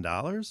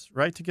 $10,000,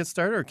 right, to get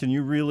started? Or can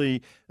you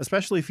really,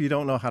 especially if you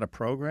don't know how to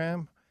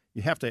program,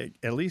 you have to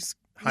at least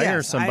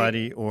hire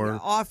somebody or...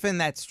 Often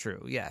that's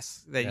true,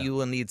 yes, that you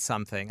will need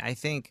something. I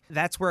think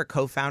that's where a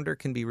co-founder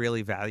can be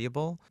really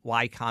valuable.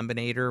 Y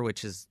Combinator,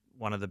 which is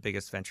one of the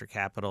biggest venture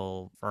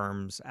capital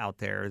firms out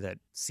there that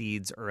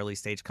seeds early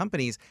stage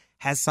companies,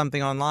 has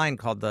something online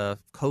called the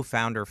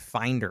Co-Founder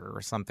Finder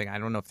or something. I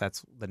don't know if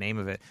that's the name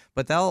of it,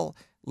 but they'll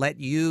let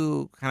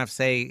you kind of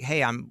say,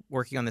 hey, I'm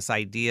working on this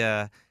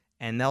idea,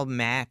 and they'll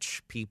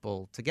match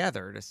people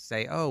together to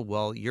say, oh,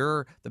 well,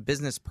 you're the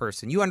business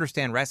person. You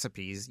understand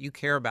recipes. You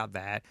care about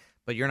that,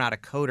 but you're not a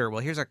coder. Well,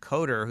 here's a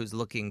coder who's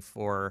looking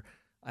for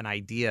an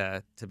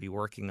idea to be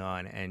working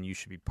on, and you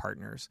should be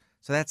partners.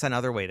 So that's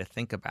another way to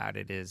think about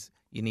it, is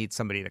you need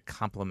somebody to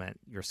complement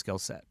your skill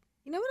set.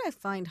 You know what I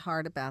find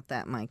hard about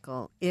that,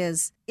 Michael,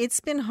 is it's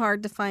been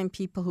hard to find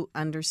people who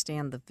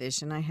understand the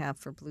vision I have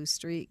for Blue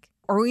Streak,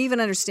 or who even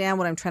understand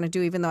what I'm trying to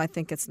do, even though I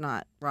think it's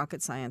not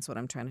rocket science what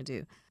I'm trying to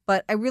do.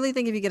 But I really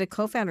think if you get a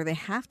co-founder, they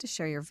have to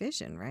share your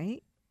vision,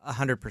 right?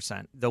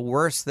 100%. The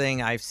worst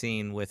thing I've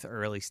seen with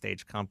early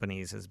stage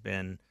companies has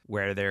been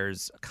where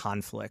there's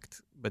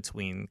conflict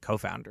between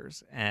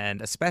co-founders,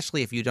 and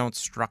especially if you don't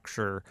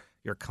structure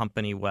your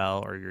company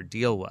well or your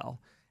deal well.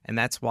 And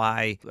that's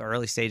why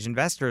early stage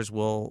investors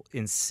will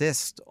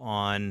insist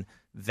on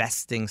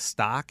vesting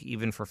stock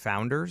even for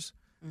founders,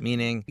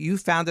 meaning you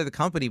founded the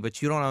company,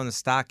 but you don't own the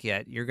stock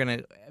yet. You're going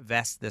to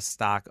vest this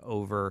stock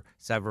over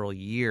several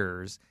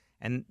years.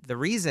 And the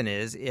reason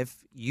is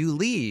if you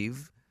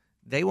leave,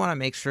 they want to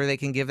make sure they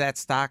can give that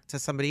stock to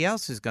somebody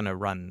else who's going to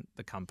run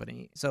the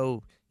company.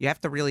 So you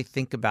have to really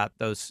think about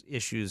those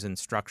issues and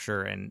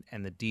structure and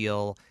the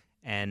deal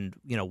and,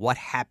 what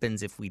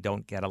happens if we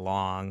don't get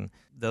along.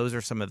 Those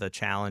are some of the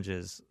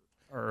challenges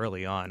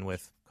early on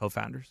with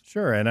co-founders.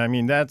 Sure. And I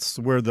mean, that's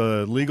where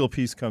the legal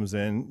piece comes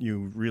in.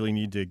 You really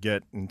need to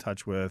get in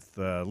touch with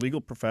a legal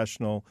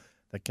professional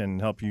that can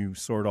help you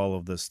sort all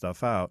of this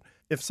stuff out.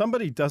 If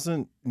somebody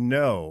doesn't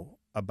know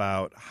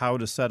about how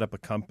to set up a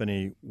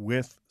company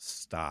with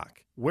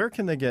stock, where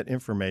can they get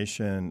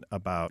information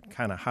about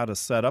kind of how to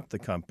set up the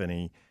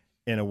company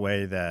in a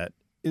way that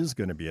is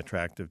going to be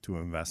attractive to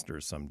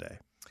investors someday?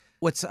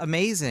 What's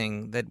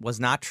amazing that was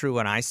not true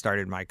when I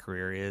started my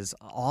career is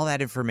all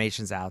that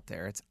information's out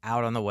there. It's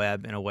out on the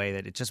web in a way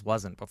that it just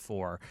wasn't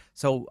before.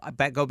 So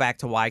go back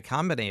to Y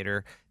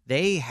Combinator.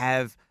 They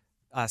have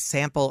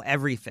sample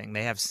everything.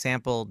 They have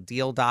sample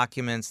deal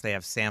documents. They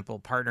have sample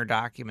partner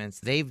documents.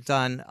 They've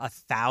done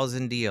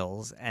 1,000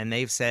 deals, and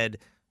they've said,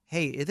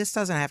 hey, this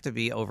doesn't have to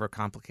be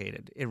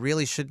overcomplicated. It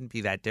really shouldn't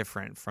be that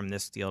different from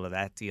this deal to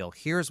that deal.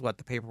 Here's what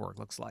the paperwork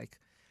looks like.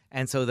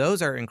 And so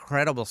those are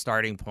incredible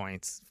starting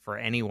points for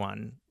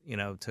anyone,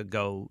 to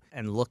go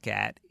and look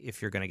at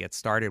if you're going to get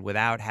started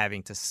without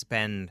having to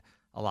spend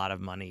a lot of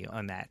money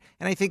on that.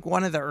 And I think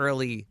one of the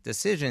early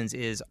decisions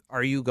is,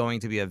 are you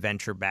going to be a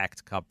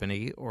venture-backed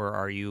company, or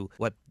are you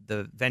what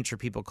the venture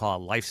people call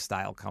a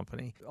lifestyle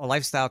company? A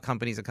lifestyle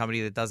company is a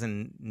company that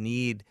doesn't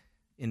need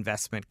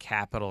investment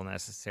capital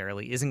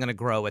necessarily, isn't going to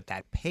grow at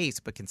that pace,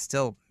 but can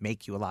still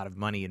make you a lot of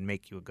money and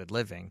make you a good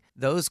living.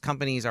 Those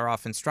companies are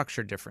often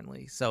structured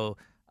differently. So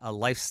a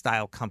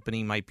lifestyle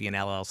company might be an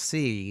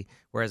LLC,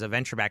 whereas a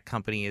venture-backed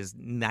company is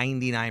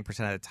 99% of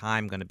the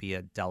time going to be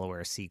a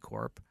Delaware C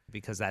Corp,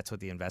 because that's what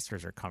the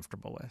investors are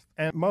comfortable with.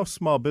 And most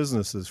small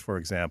businesses, for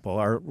example,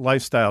 are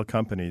lifestyle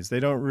companies. They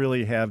don't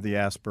really have the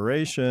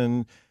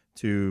aspiration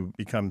to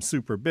become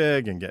super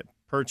big and get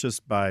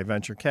purchased by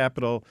venture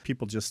capital.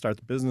 People just start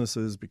the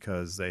businesses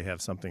because they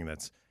have something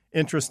that's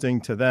interesting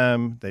to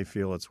them, they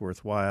feel it's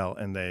worthwhile,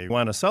 and they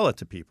want to sell it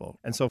to people.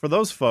 And so for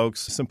those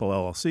folks, simple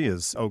LLC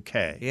is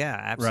okay. Yeah,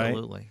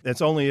 absolutely. Right?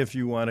 It's only if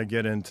you want to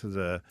get into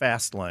the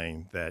fast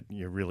lane that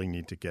you really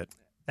need to get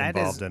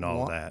involved in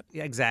all that.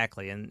 Yeah,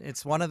 exactly. And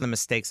it's one of the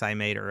mistakes I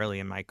made early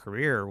in my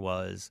career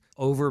was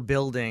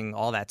overbuilding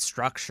all that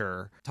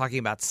structure, talking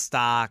about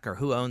stock or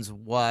who owns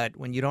what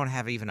when you don't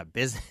have even a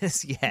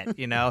business yet,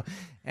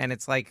 And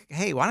it's like,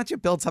 hey, why don't you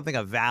build something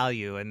of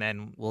value and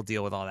then we'll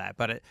deal with all that.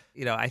 But,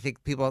 I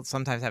think people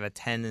sometimes have a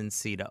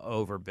tendency to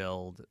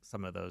overbuild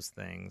some of those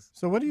things.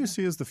 So what do you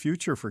see as the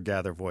future for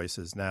Gather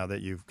Voices now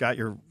that you've got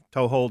your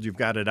toehold, you've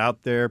got it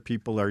out there,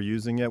 people are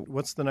using it?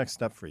 What's the next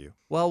step for you?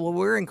 Well, what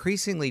we're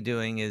increasingly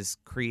doing is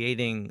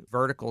creating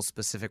vertical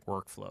specific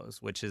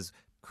workflows, which is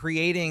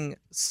creating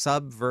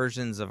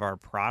sub-versions of our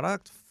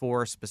product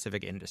for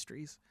specific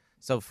industries.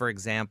 So, for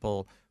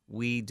example,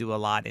 we do a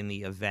lot in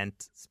the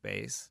event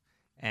space,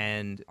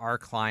 and our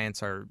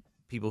clients are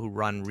people who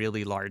run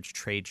really large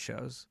trade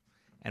shows.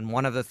 And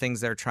one of the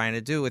things they're trying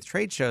to do with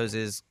trade shows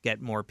is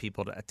get more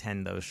people to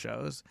attend those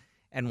shows.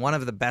 And one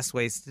of the best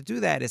ways to do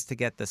that is to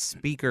get the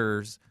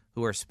speakers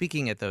who are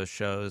speaking at those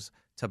shows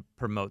to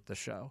promote the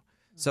show.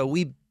 So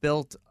we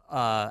built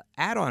an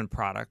add-on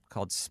product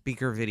called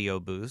Speaker Video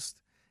Boost.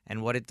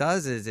 And what it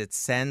does is it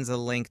sends a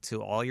link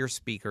to all your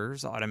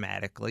speakers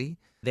automatically.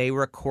 They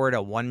record a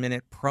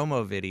 1-minute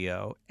promo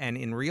video, and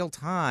in real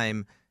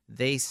time,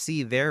 they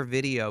see their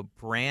video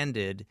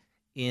branded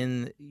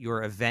in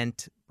your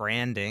event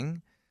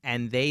branding,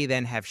 and they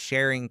then have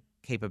sharing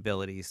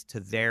capabilities to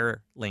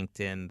their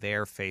LinkedIn,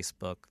 their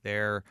Facebook,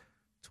 their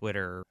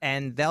Twitter,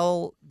 and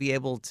they'll be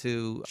able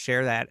to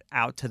share that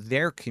out to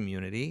their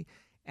community,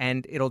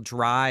 and it'll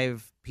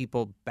drive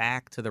people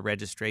back to the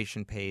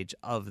registration page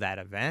of that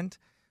event,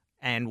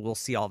 and we'll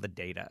see all the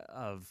data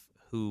of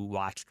who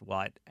watched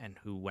what and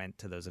who went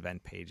to those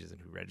event pages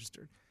and who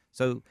registered.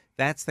 So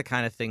that's the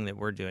kind of thing that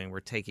we're doing. We're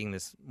taking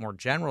this more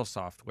general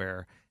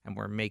software and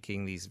we're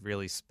making these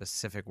really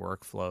specific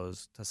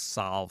workflows to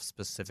solve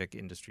specific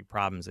industry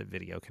problems that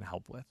video can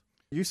help with.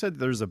 You said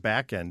there's a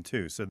back end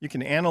too. So you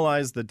can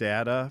analyze the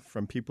data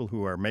from people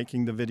who are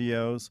making the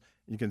videos.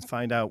 You can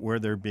find out where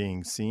they're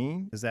being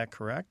seen. Is that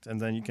correct?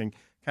 And then you can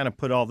kind of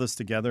put all this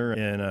together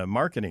in a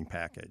marketing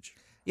package.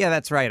 Yeah,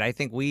 that's right. I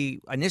think we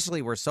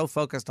initially were so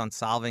focused on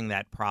solving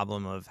that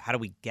problem of how do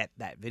we get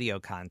that video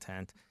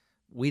content.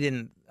 We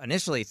didn't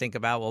initially think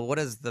about, well, what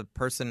does the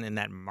person in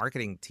that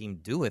marketing team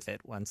do with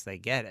it once they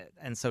get it?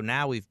 And so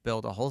now we've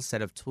built a whole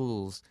set of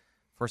tools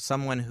for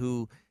someone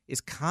who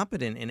is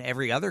competent in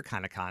every other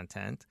kind of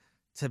content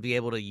to be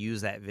able to use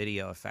that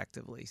video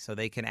effectively. So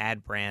they can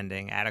add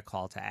branding, add a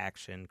call to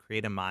action,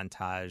 create a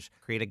montage,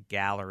 create a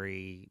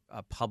gallery,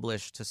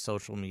 publish to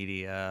social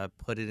media,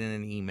 put it in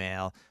an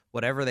email.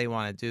 Whatever they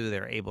want to do,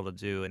 they're able to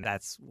do. And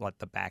that's what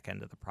the back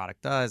end of the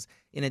product does,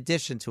 in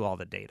addition to all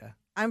the data.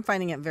 I'm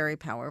finding it very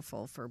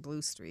powerful for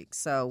Blue Streak,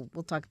 so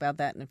we'll talk about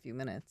that in a few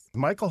minutes.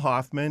 Michael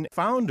Hoffman,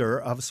 founder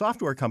of a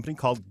software company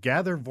called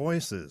Gather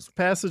Voices.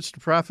 Passage to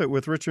Profit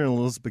with Richard and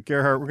Elizabeth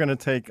Gerhardt. We're going to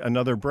take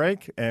another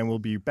break, and we'll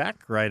be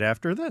back right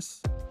after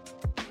this.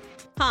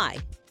 Hi,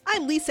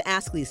 I'm Lisa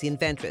Askley, the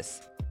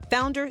inventress,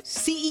 founder,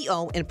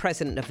 CEO, and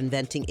president of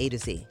Inventing A to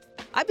Z.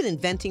 I've been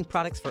inventing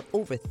products for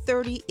over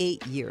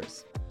 38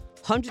 years.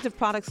 Hundreds of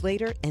products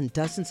later and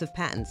dozens of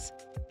patents.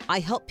 I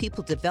help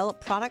people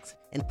develop products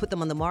and put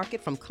them on the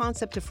market from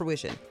concept to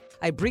fruition.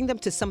 I bring them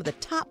to some of the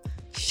top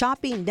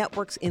shopping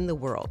networks in the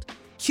world: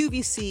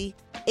 QVC,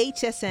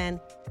 HSN,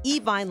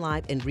 eVine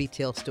Live, and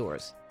retail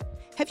stores.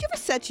 Have you ever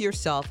said to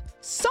yourself,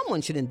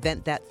 someone should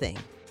invent that thing?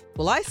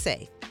 Well, I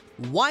say,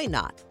 why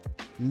not?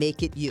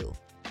 Make it you.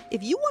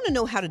 If you want to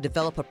know how to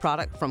develop a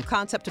product from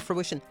concept to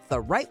fruition the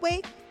right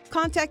way,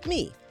 contact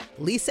me,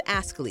 Lisa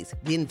Askeles,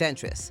 the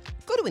inventress.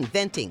 Go to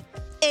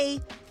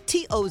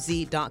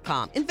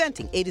inventingatoz.com,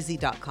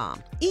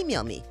 inventingatoz.com.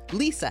 Email me,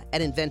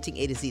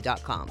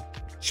 lisa@inventingatoz.com.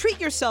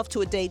 Treat yourself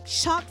to a day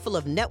chock full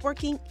of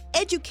networking,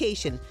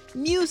 education,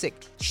 music,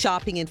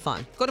 shopping, and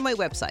fun. Go to my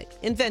website,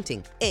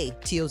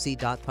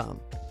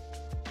 inventingatoz.com.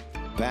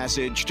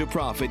 Passage to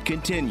Profit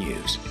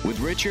continues with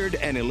Richard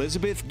and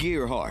Elizabeth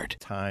Gearhart.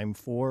 Time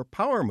for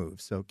Power Move.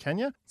 So,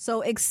 Kenya?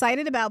 So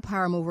excited about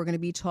Power Move. We're going to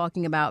be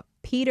talking about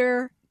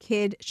Peter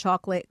Kid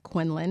Chocolate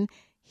Quinlan.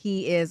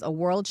 He is a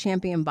world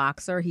champion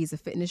boxer. He's a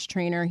fitness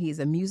trainer. He's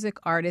a music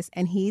artist,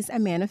 and he's a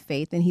man of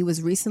faith. And he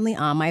was recently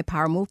on my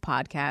Power Move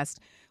podcast,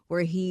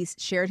 where he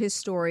shared his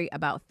story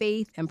about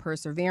faith and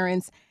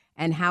perseverance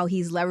and how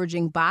he's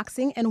leveraging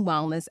boxing and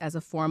wellness as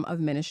a form of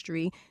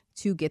ministry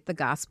to get the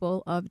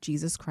gospel of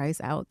Jesus Christ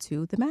out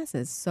to the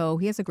masses. So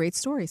he has a great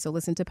story. So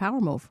listen to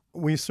Power Move.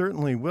 We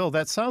certainly will.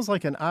 That sounds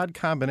like an odd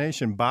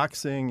combination,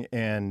 boxing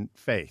and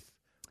faith.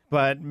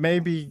 But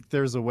maybe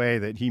there's a way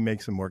that he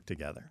makes them work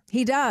together.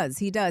 He does.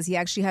 He does. He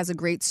actually has a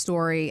great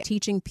story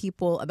teaching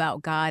people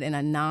about God in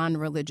a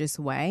non-religious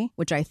way,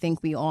 which I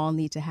think we all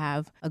need to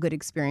have a good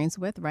experience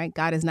with, right?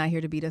 God is not here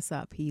to beat us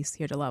up. He's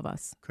here to love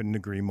us. Couldn't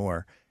agree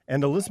more.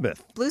 And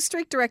Elizabeth. Blue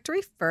Streak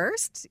Directory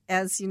first.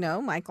 As you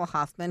know, Michael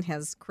Hoffman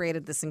has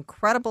created this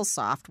incredible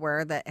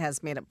software that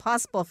has made it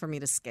possible for me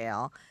to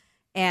scale.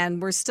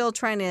 And we're still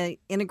trying to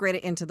integrate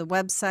it into the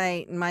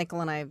website. And Michael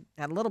and I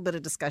had a little bit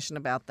of discussion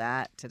about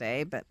that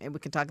today, but maybe we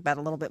can talk about it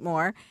a little bit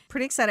more.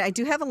 Pretty excited. I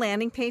do have a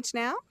landing page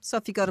now. So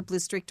if you go to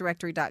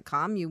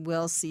bluestreakdirectory.com, you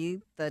will see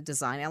the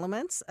design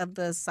elements of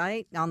the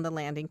site on the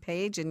landing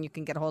page, and you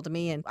can get a hold of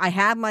me. And I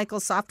have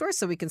Michael's software,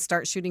 so we can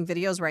start shooting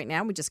videos right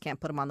now. We just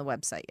can't put them on the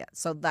website yet.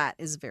 So that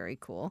is very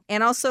cool.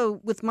 And also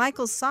with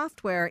Michael's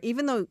software,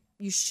 even though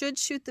you should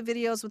shoot the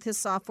videos with his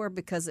software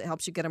because it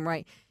helps you get them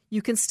right,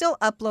 you can still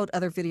upload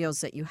other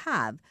videos that you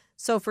have.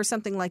 So for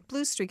something like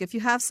Blue Streak, if you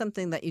have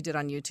something that you did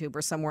on YouTube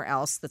or somewhere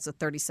else that's a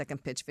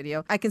 30-second pitch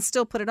video, I can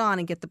still put it on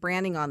and get the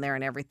branding on there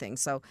and everything.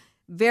 So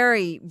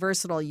very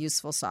versatile,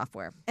 useful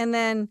software. And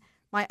then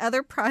my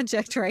other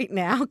project right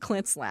now,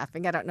 Clint's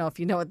laughing, I don't know if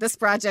you know what this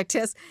project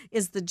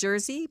is the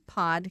Jersey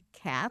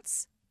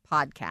Podcats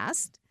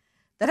podcast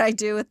that I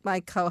do with my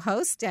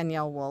co-host,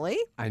 Danielle Woolley.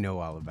 I know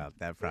all about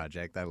that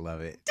project. I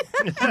love it.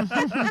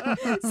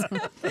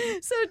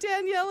 So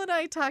Danielle and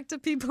I talk to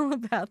people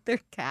about their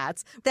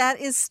cats.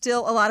 That is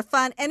still a lot of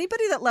fun.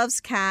 Anybody that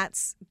loves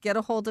cats, get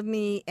a hold of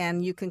me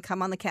and you can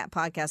come on the Cat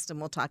Podcast and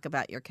we'll talk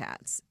about your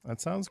cats. That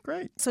sounds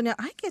great. So now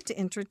I get to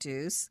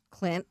introduce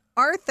Clint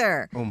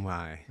Arthur. Oh,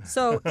 my.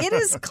 So it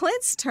is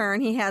Clint's turn.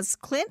 He has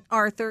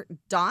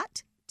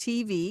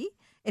ClintArthur.tv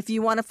if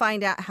you want to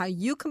find out how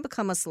you can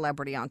become a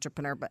celebrity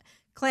entrepreneur. But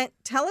Clint,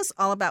 tell us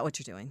all about what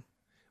you're doing.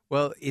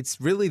 Well, it's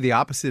really the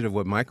opposite of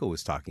what Michael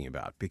was talking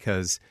about,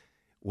 because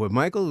what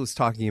Michael was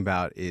talking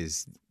about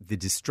is the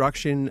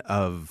destruction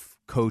of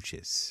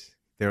coaches.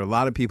 There are a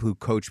lot of people who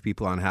coach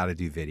people on how to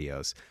do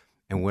videos.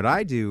 And what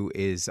I do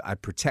is I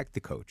protect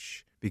the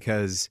coach,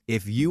 because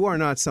if you are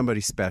not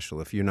somebody special,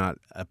 if you're not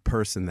a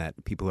person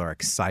that people are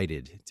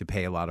excited to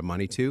pay a lot of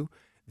money to,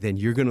 then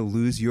you're going to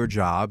lose your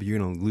job. You're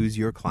going to lose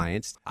your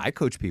clients. I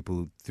coach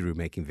people through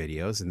making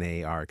videos, and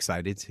they are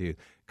excited to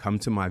come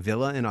to my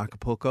villa in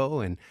Acapulco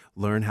and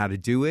learn how to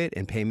do it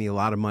and pay me a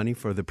lot of money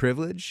for the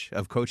privilege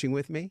of coaching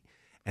with me.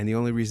 And the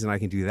only reason I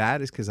can do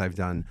that is because I've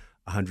done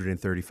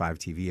 135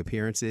 TV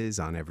appearances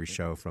on every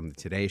show from The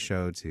Today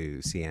Show to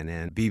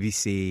CNN,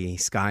 BBC,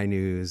 Sky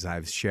News.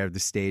 I've shared the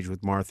stage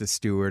with Martha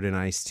Stewart and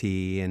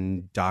Ice-T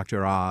and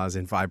Dr. Oz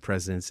and 5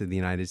 presidents of the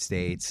United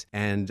States.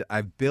 And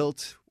I've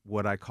built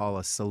what I call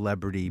a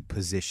celebrity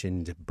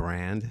positioned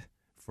brand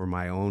for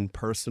my own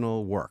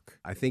personal work.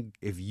 I think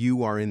if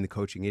you are in the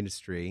coaching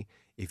industry,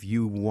 if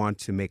you want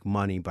to make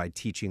money by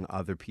teaching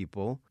other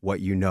people what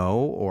you know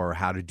or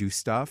how to do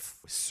stuff,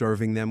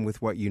 serving them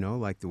with what you know,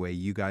 like the way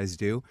you guys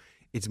do,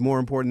 it's more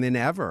important than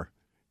ever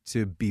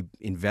to be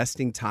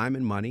investing time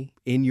and money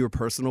in your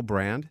personal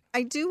brand.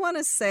 I do want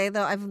to say,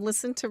 though, I've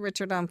listened to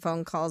Richard on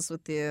phone calls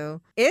with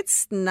you.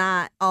 It's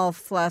not all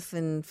fluff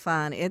and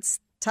fun. It's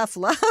tough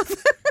love.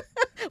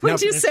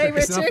 Would you say,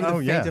 It's Richard? not for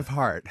the faint of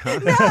heart, huh?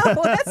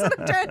 No, that's what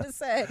I'm trying to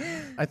say.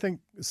 I think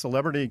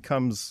celebrity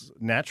comes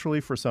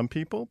naturally for some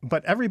people,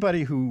 but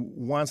everybody who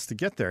wants to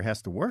get there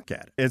has to work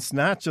at it. It's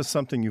not just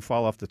something you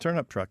fall off the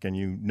turnip truck and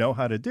you know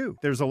how to do.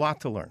 There's a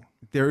lot to learn.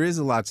 There is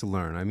a lot to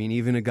learn. I mean,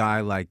 even a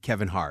guy like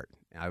Kevin Hart,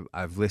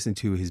 I've listened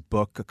to his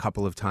book a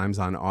couple of times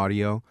on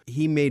audio.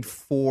 He made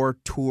 4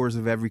 tours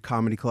of every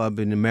comedy club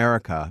in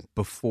America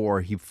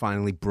before he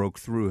finally broke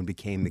through and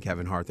became the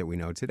Kevin Hart that we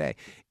know today.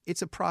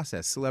 It's a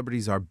process.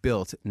 Celebrities are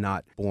built,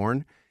 not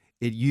born.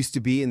 It used to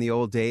be in the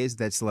old days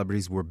that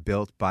celebrities were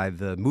built by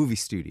the movie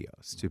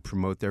studios to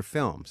promote their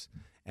films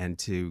and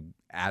to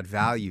add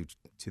value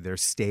to their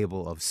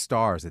stable of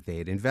stars that they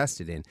had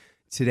invested in.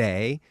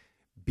 Today,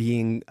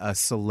 being a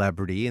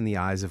celebrity in the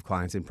eyes of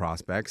clients and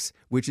prospects,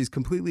 which is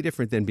completely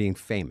different than being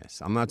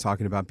famous. I'm not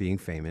talking about being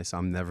famous.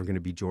 I'm never going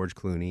to be George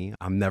Clooney.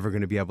 I'm never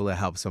going to be able to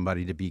help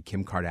somebody to be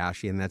Kim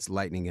Kardashian. That's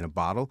lightning in a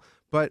bottle.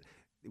 But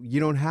You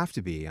don't have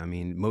to be. I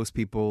mean, most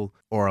people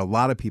or a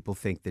lot of people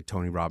think that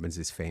Tony Robbins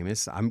is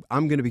famous. I'm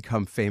going to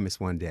become famous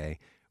one day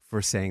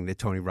for saying that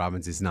Tony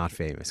Robbins is not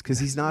famous because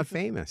he's not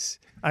famous.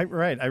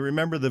 Right. I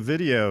remember the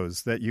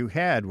videos that you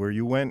had where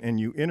you went and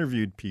you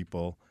interviewed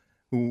people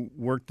who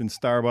worked in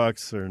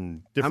Starbucks or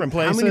in different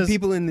places. How many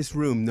people in this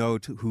room know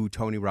who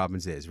Tony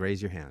Robbins is?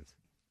 Raise your hands.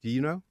 Do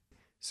you know?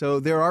 So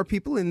there are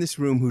people in this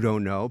room who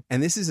don't know,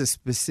 and this is a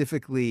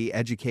specifically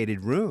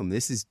educated room.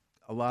 This is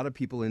a lot of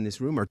people in this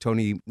room are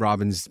Tony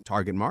Robbins'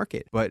 target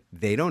market, but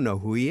they don't know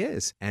who he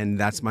is. And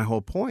that's my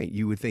whole point.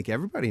 You would think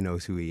everybody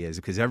knows who he is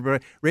because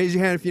everybody, raise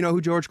your hand if you know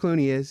who George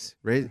Clooney is.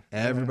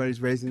 Everybody's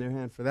raising their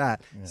hand for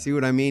that. Yeah. See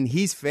what I mean?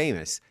 He's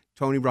famous.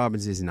 Tony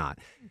Robbins is not.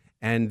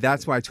 And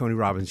that's why Tony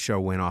Robbins' show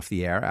went off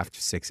the air after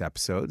 6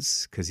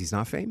 episodes, because he's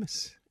not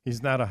famous.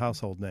 He's not a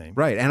household name.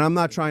 Right. And I'm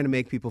not trying to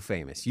make people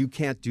famous. You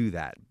can't do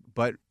that.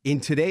 But in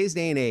today's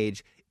day and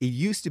age, it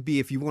used to be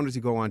if you wanted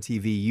to go on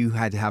TV, you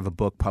had to have a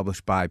book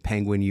published by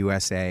Penguin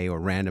USA or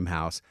Random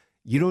House.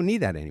 You don't need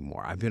that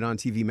anymore. I've been on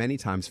TV many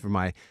times for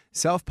my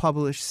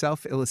self-published,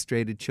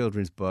 self-illustrated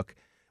children's book,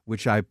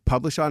 which I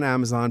publish on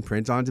Amazon,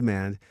 print on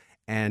demand.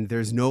 And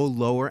there's no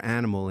lower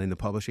animal in the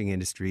publishing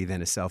industry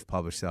than a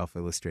self-published,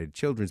 self-illustrated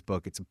children's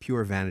book. It's a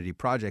pure vanity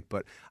project,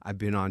 but I've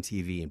been on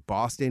TV in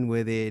Boston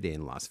with it,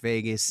 in Las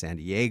Vegas, San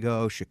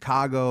Diego,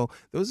 Chicago.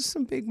 Those are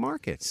some big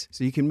markets.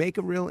 So you can make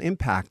a real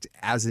impact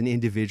as an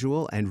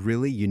individual, and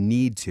really you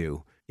need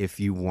to if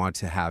you want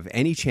to have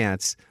any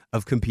chance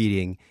of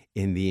competing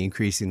in the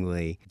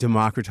increasingly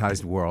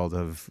democratized world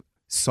of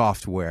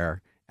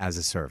software as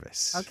a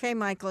service. Okay,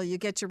 Michael, you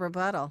get your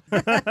rebuttal.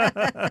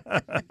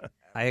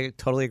 I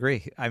totally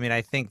agree. I mean,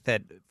 I think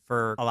that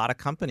for a lot of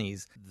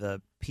companies,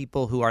 the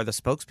people who are the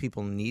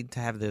spokespeople need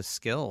to have those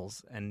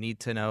skills and need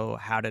to know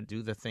how to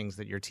do the things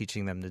that you're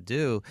teaching them to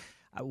do.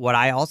 What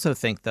I also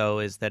think, though,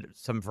 is that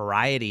some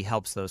variety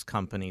helps those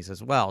companies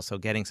as well. So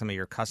getting some of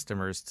your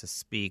customers to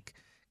speak,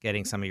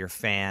 getting some of your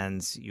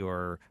fans,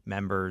 your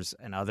members,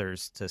 and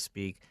others to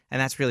speak. And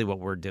that's really what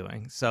we're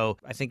doing. So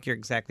I think you're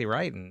exactly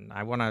right. And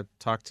I want to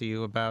talk to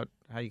you about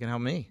how you can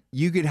help me.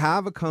 You could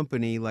have a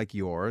company like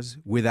yours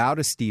without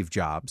a Steve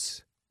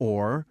Jobs,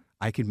 or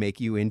I could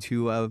make you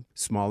into a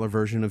smaller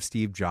version of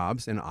Steve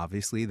Jobs, and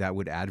obviously that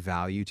would add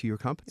value to your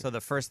company. So the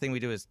first thing we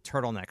do is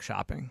turtleneck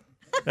shopping.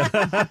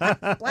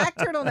 Black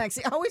turtlenecks.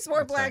 He always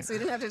wore black, so you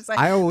didn't have to decide.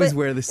 I always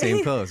wear the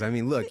same clothes. I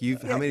mean, look,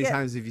 how many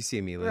times have you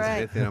seen me,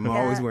 Elizabeth? Right. And I'm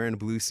always wearing a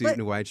blue suit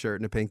and a white shirt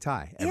and a pink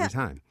tie every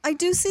time. I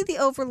do see the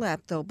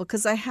overlap, though,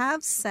 because I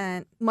have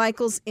sent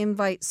Michael's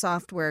Invite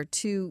software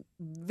to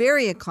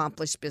very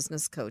accomplished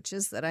business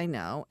coaches that I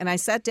know. And I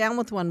sat down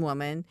with one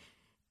woman,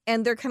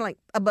 and they're kind of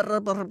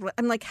like,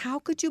 I'm like, how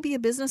could you be a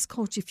business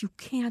coach if you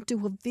can't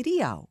do a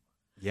video?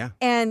 Yeah.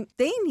 And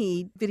they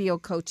need video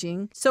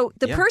coaching. So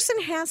the person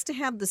has to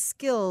have the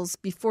skills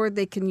before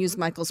they can use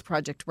Michael's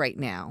project right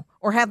now,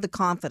 or have the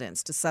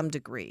confidence to some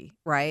degree,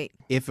 right?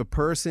 If a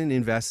person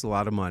invests a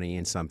lot of money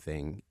in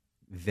something,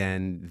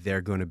 then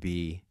they're going to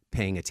be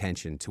paying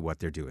attention to what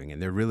they're doing,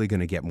 and they're really going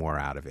to get more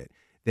out of it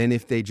than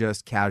if they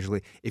just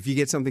casually, if you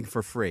get something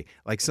for free,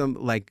 like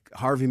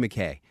Harvey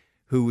McKay,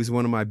 who was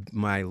one of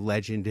my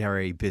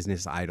legendary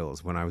business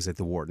idols when I was at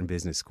the Wharton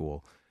Business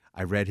School.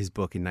 I read his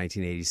book in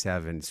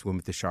 1987, Swim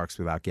with the Sharks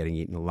Without Getting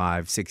Eaten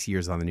Alive, 6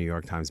 years on the New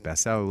York Times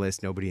bestseller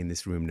list. Nobody in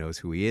this room knows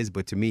who he is,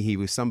 but to me, he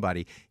was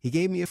somebody. He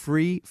gave me a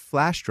free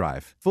flash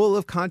drive full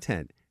of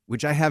content,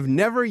 which I have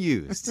never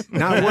used,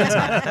 not one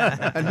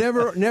time.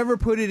 I've never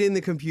put it in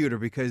the computer,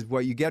 because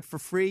what you get for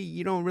free,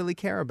 you don't really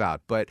care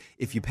about. But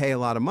if you pay a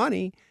lot of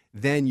money,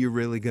 then you're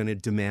really going to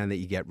demand that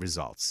you get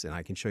results. And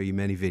I can show you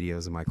many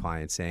videos of my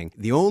clients saying,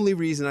 the only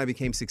reason I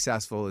became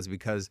successful is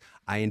because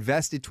I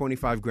invested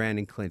 $25,000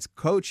 in Clint's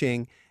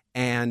coaching.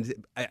 And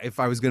if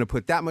I was going to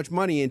put that much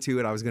money into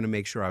it, I was going to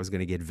make sure I was going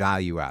to get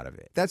value out of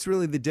it. That's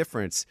really the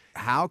difference.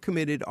 How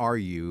committed are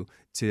you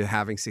to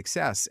having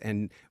success?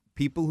 And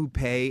people who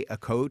pay a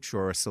coach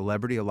or a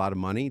celebrity a lot of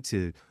money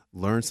to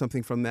learn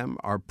something from them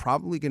are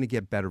probably going to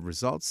get better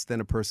results than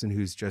a person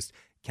who's just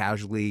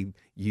casually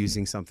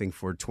using something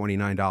for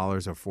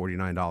 $29 or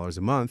 $49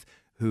 a month,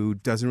 who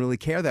doesn't really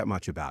care that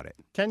much about it.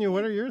 Kenya,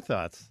 what are your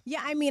thoughts?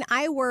 Yeah, I mean,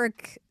 I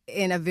work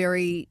in a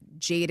very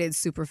jaded,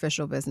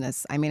 superficial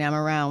business. I mean, I'm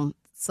around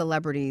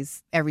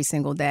celebrities every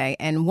single day.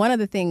 And one of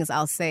the things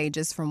I'll say,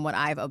 just from what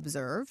I've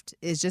observed,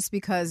 is just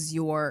because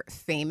you're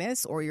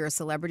famous or you're a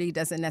celebrity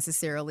doesn't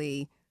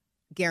necessarily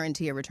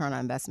guarantee a return on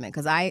investment,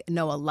 because I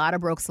know a lot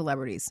of broke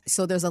celebrities.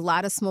 So there's a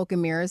lot of smoke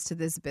and mirrors to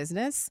this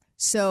business.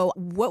 So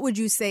what would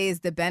you say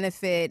is the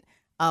benefit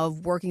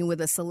of working with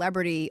a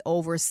celebrity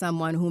over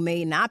someone who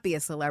may not be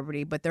a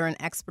celebrity, but they're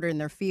an expert in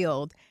their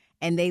field,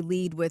 and they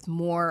lead with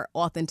more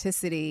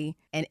authenticity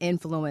and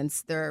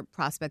influence their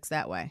prospects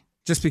that way?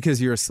 Just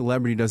because you're a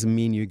celebrity doesn't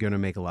mean you're going to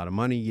make a lot of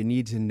money. You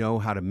need to know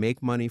how to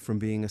make money from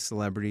being a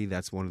celebrity.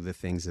 That's one of the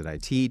things that I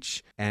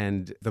teach.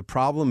 And the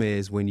problem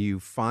is when you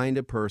find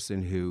a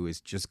person who is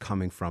just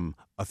coming from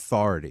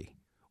authority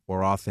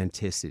or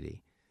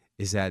authenticity,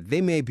 is that they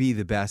may be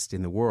the best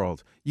in the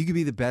world. You could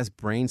be the best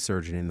brain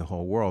surgeon in the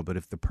whole world, but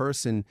if the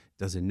person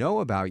doesn't know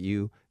about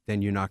you,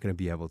 then you're not going to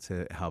be able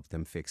to help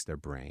them fix their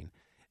brain.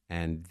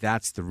 And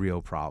that's the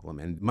real problem.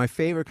 And my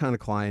favorite kind of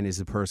client is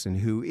a person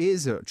who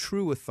is a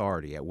true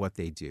authority at what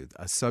they do,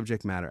 a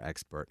subject matter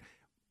expert.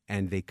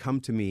 And they come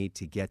to me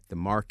to get the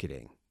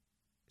marketing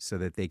so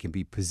that they can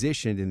be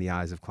positioned in the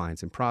eyes of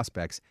clients and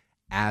prospects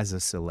as a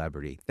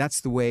celebrity.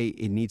 That's the way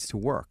it needs to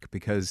work,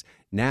 because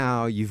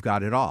now you've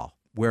got it all.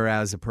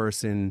 Whereas a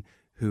person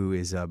who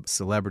is a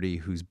celebrity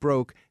who's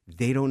broke,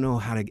 they don't know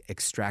how to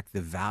extract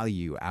the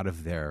value out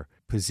of their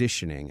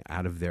positioning,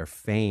 out of their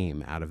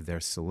fame, out of their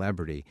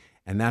celebrity.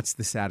 And that's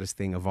the saddest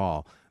thing of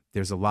all.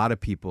 There's a lot of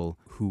people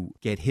who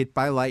get hit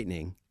by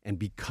lightning and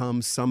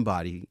become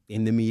somebody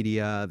in the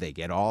media. They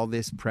get all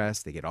this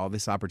press, they get all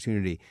this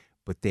opportunity,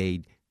 but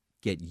they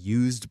get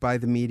used by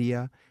the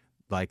media.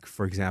 Like,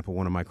 for example,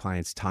 one of my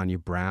clients, Tanya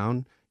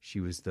Brown, she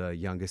was the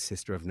youngest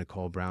sister of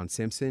Nicole Brown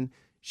Simpson.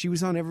 She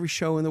was on every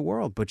show in the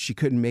world, but she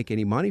couldn't make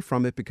any money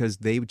from it because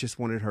they just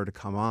wanted her to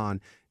come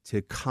on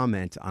to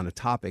comment on a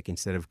topic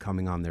instead of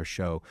coming on their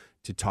show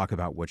to talk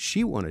about what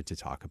she wanted to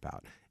talk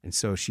about. And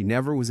so she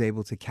never was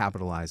able to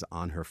capitalize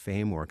on her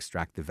fame or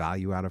extract the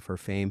value out of her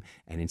fame,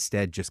 and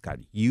instead just got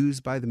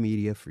used by the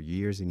media for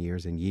years and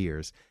years and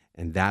years.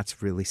 And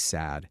that's really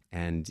sad.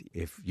 And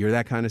if you're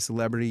that kind of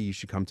celebrity, you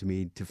should come to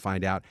me to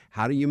find out,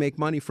 how do you make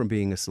money from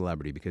being a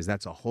celebrity? Because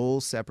that's a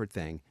whole separate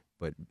thing,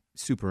 but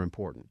super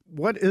important.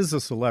 What is a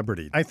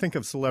celebrity? I think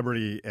of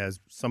celebrity as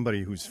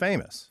somebody who's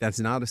famous. That's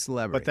not a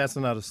celebrity. But that's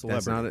not a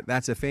celebrity.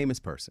 That's a famous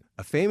person.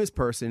 A famous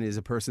person is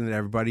a person that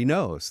everybody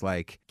knows,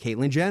 like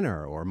Caitlyn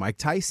Jenner or Mike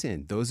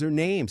Tyson. Those are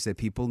names that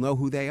people know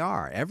who they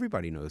are.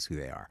 Everybody knows who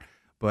they are.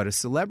 But a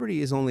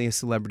celebrity is only a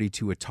celebrity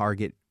to a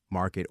target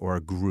market or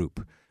a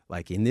group.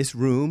 Like in this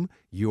room,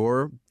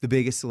 you're the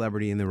biggest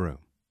celebrity in the room.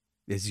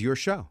 This is your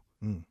show.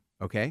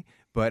 Okay?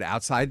 But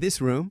outside this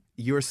room,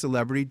 your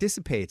celebrity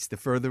dissipates. The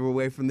further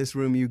away from this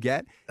room you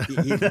get,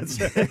 there's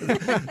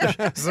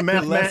a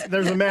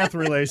math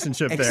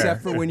relationship there.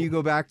 Except for when you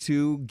go back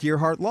to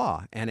Gearhart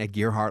Law. And at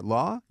Gearhart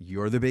Law,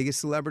 you're the biggest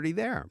celebrity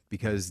there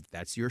because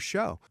that's your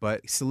show.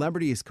 But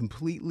celebrity is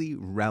completely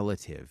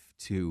relative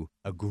to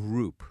a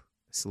group.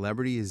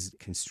 Celebrity is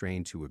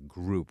constrained to a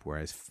group,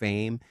 whereas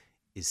fame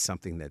is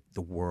something that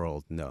the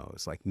world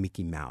knows. Like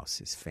Mickey Mouse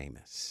is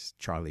famous.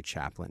 Charlie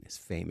Chaplin is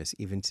famous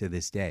even to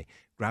this day.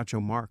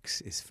 Groucho Marx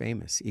is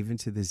famous even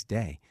to this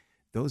day.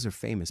 Those are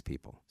famous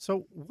people.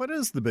 So what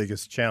is the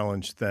biggest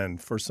challenge then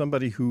for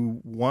somebody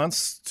who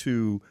wants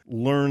to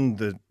learn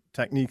the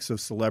techniques of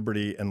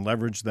celebrity and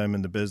leverage them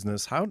in the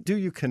business? How do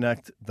you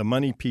connect the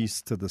money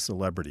piece to the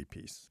celebrity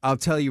piece? I'll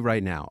tell you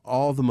right now,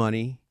 all the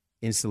money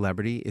in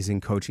celebrity is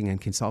in coaching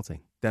and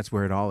consulting. That's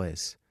where it all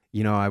is.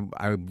 You know,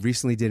 I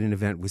recently did an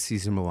event with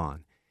Cesar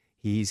Millan.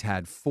 He's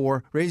had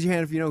 4, raise your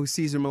hand if you know who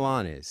Cesar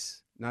Millan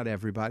is. Not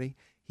everybody.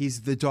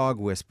 He's the dog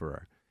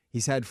whisperer.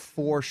 He's had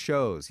 4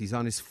 shows. He's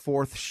on his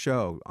 4th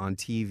show on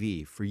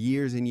TV for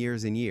years and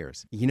years and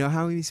years. You know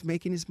how he's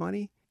making his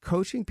money?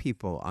 Coaching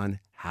people on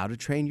how to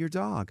train your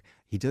dog.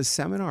 He does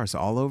seminars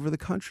all over the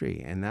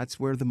country, and that's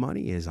where the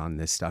money is on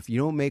this stuff. You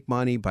don't make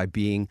money by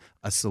being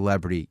a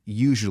celebrity,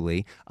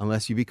 usually,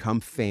 unless you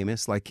become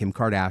famous, like Kim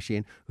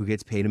Kardashian, who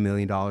gets paid $1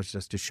 million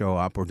just to show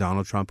up, or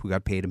Donald Trump, who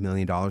got paid $1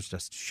 million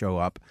just to show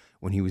up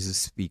when he was a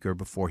speaker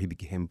before he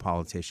became a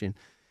politician.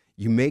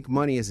 You make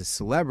money as a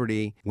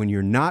celebrity when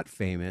you're not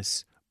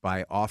famous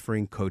by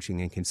offering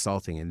coaching and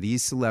consulting. And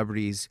these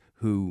celebrities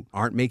who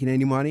aren't making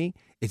any money,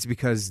 it's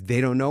because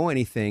they don't know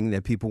anything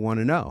that people want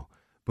to know.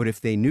 But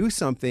if they knew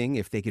something,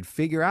 if they could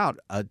figure out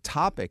a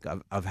topic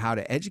of how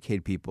to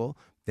educate people,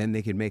 then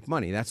they could make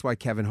money. That's why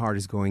Kevin Hart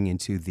is going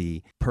into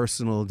the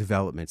personal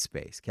development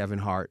space. Kevin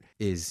Hart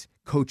is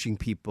coaching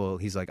people.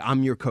 He's like,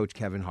 I'm your coach,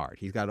 Kevin Hart.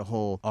 He's got a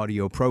whole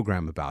audio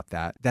program about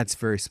that. That's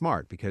very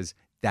smart because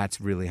that's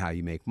really how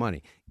you make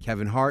money.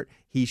 Kevin Hart,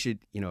 he should,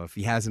 if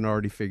he hasn't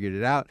already figured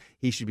it out,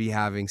 he should be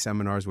having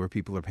seminars where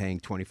people are paying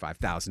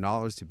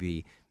 $25,000 to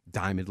be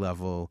diamond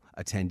level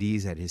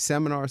attendees at his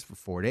seminars for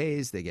 4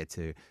 days. They get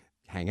to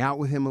hang out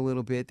with him a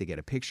little bit. They get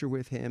a picture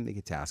with him. They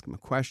get to ask him a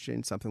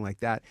question, something like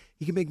that.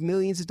 He can make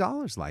millions of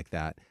dollars like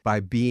that by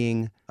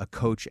being a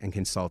coach and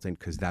consultant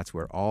because that's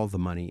where all the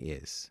money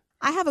is.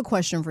 I have a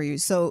question for you.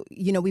 So,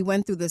 we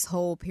went through this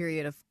whole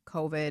period of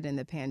COVID and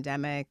the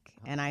pandemic,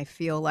 and I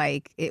feel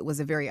like it was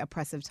a very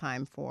oppressive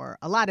time for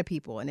a lot of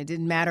people. And it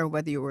didn't matter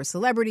whether you were a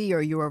celebrity or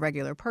you were a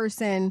regular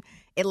person.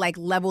 It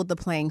leveled the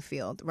playing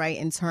field, right?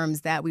 In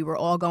terms that we were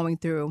all going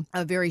through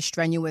a very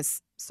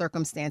strenuous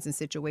circumstance and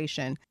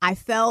situation. I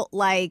felt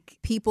like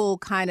people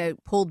kind of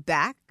pulled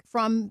back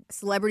from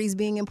celebrities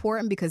being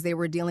important because they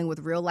were dealing with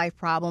real life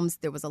problems.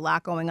 There was a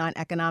lot going on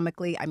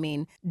economically. I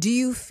mean, do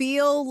you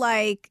feel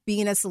like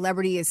being a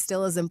celebrity is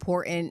still as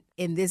important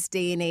in this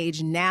day and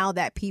age now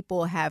that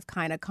people have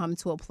kind of come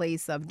to a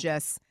place of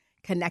just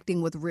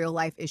connecting with real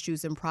life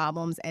issues and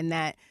problems, and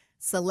that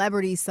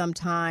celebrities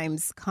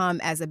sometimes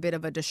come as a bit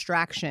of a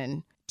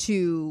distraction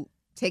to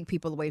take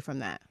people away from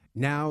that?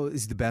 Now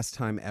is the best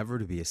time ever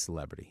to be a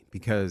celebrity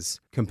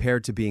because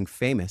compared to being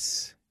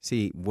famous,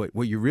 see,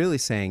 what you're really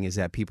saying is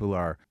that people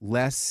are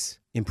less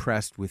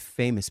impressed with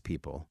famous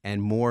people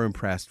and more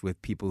impressed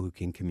with people who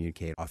can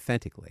communicate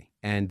authentically.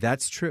 And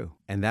that's true.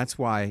 And that's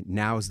why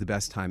now is the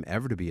best time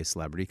ever to be a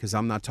celebrity, because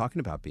I'm not talking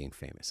about being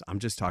famous. I'm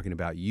just talking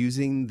about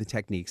using the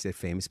techniques that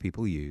famous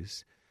people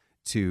use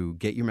to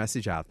get your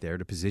message out there,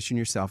 to position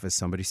yourself as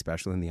somebody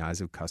special in the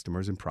eyes of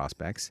customers and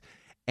prospects.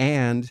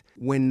 And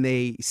when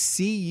they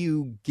see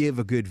you give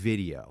a good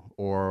video,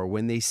 or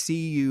when they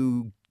see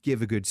you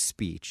give a good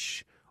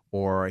speech,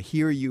 or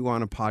hear you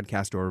on a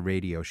podcast or a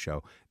radio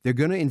show, they're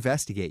going to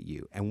investigate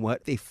you. And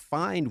what they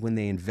find when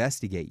they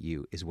investigate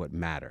you is what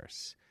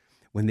matters.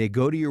 When they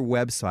go to your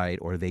website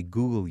or they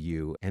Google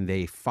you and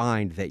they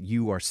find that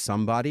you are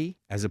somebody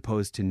as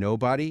opposed to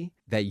nobody,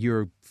 that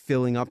you're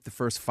filling up the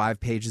first 5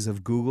 pages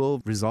of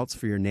Google results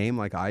for your name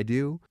like I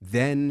do,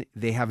 then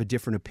they have a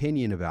different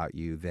opinion about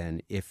you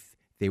than if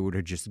they were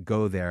to just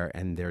go there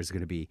and there's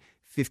going to be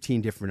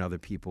 15 different other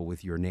people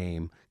with your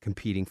name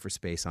competing for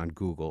space on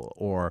Google.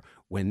 Or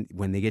when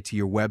they get to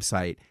your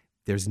website,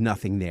 there's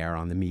nothing there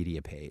on the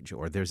media page,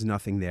 or there's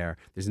nothing there,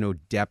 there's no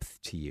depth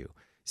to you.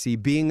 See,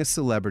 being a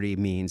celebrity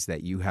means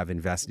that you have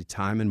invested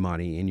time and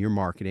money in your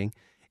marketing,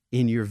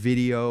 in your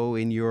video,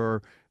 in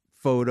your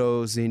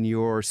photos, in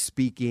your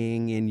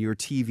speaking, in your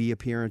TV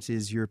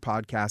appearances, your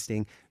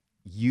podcasting.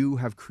 You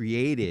have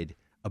created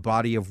a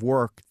body of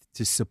work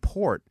to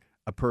support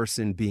a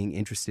person being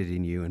interested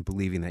in you and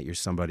believing that you're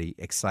somebody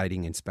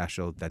exciting and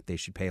special that they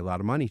should pay a lot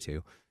of money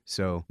to.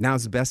 So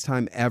now's the best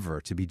time ever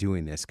to be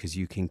doing this because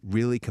you can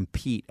really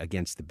compete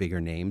against the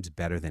bigger names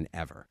better than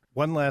ever.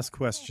 One last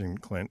question,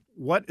 Clint.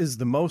 What is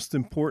the most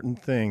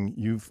important thing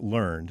you've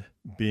learned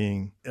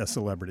being a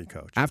celebrity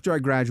coach? After I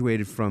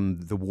graduated from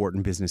the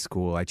Wharton Business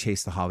School, I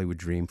chased the Hollywood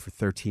dream for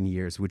 13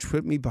 years, which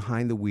put me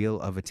behind the wheel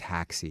of a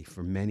taxi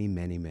for many,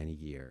 many, many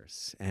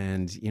years.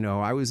 And,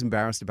 I was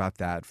embarrassed about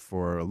that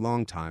for a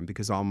long time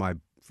because all my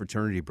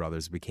fraternity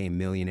brothers became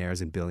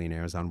millionaires and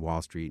billionaires on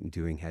Wall Street and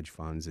doing hedge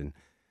funds, and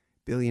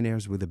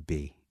billionaires with a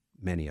B,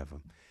 many of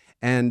them.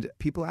 And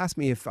people ask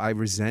me if I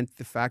resent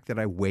the fact that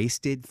I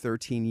wasted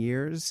 13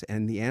 years.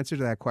 And the answer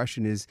to that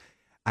question is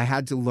I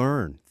had to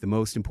learn the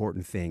most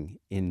important thing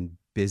in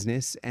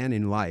business and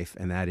in life,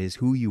 and that is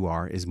who you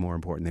are is more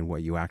important than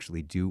what you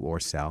actually do or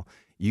sell.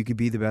 You could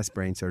be the best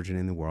brain surgeon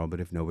in the world, but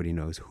if nobody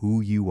knows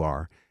who you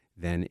are,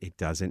 then it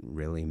doesn't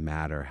really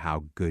matter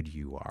how good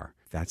you are.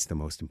 That's the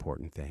most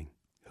important thing.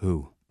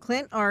 Who?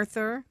 Clint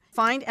Arthur.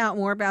 Find out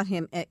more about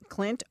him at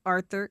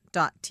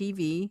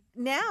clintarthur.tv.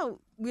 Now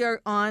we are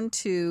on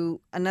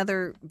to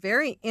another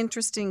very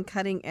interesting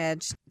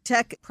cutting-edge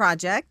tech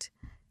project,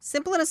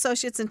 Simple &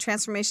 Associates and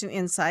Transformation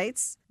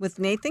Insights with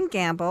Nathan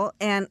Gamble.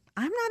 And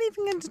I'm not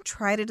even going to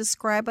try to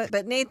describe it,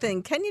 but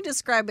Nathan, can you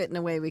describe it in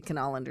a way we can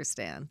all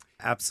understand?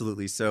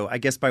 Absolutely. So I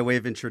guess by way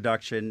of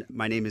introduction,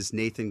 my name is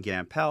Nathan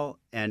Gampel,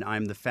 and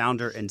I'm the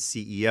founder and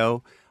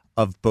CEO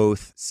of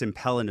both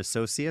Simple &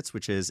 Associates,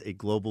 which is a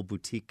global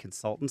boutique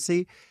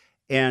consultancy,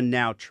 and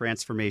now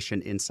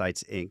Transformation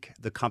Insights, Inc.,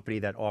 the company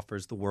that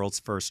offers the world's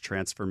first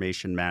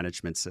transformation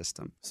management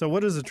system. So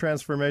what is a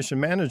transformation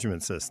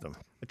management system?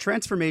 A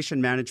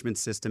transformation management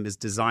system is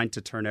designed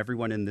to turn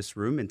everyone in this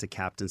room into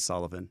Captain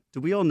Sullivan.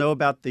 Do we all know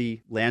about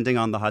the landing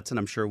on the Hudson?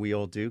 I'm sure we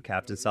all do.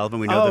 Captain Sullivan.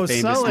 We know the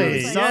famous Sully.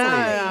 movie.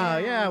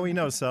 Sully. Yeah, we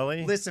know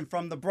Sully. Listen,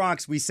 from the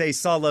Bronx, we say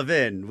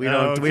Sullivan. We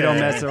don't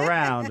mess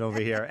around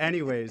over here.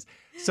 Anyways,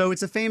 so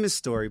it's a famous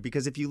story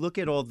because if you look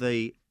at all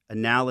the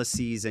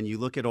analyses and you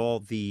look at all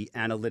the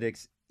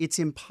analytics, it's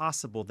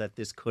impossible that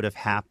this could have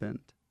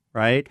happened,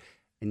 right?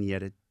 And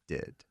yet it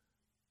did.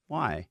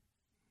 Why?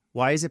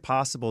 Why is it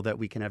possible that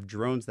we can have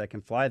drones that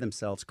can fly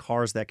themselves,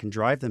 cars that can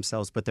drive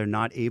themselves, but they're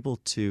not able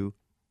to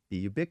be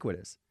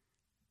ubiquitous?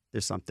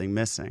 There's something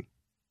missing,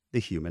 the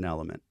human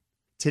element.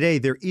 Today,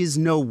 there is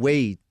no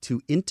way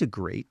to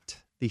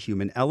integrate the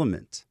human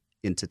element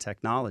into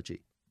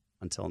technology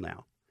until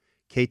now.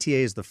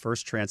 KTA is the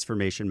first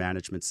transformation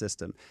management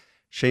system.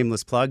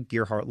 Shameless plug,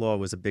 Gearhart Law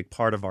was a big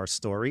part of our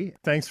story.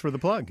 Thanks for the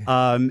plug.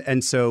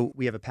 And so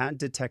we have a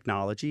patented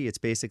technology. It's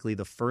basically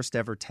the first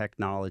ever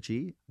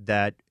technology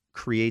that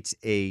creates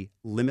a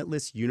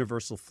limitless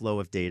universal flow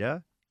of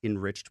data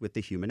enriched with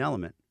the human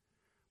element.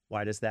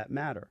 Why does that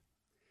matter?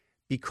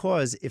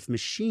 Because if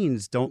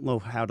machines don't know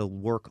how to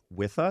work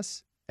with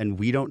us and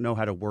we don't know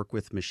how to work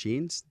with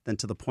machines, then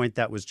to the point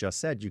that was just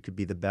said, you could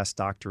be the best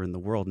doctor in the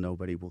world,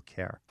 nobody will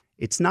care.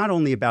 It's not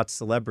only about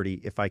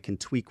celebrity, if I can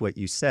tweak what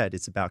you said,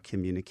 it's about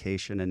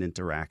communication and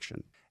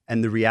interaction.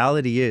 And the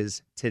reality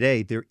is,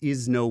 today, there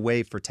is no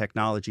way for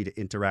technology to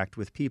interact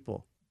with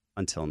people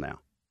until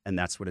now. And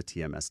that's what a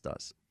TMS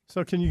does.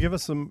 So can you give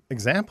us some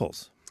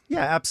examples?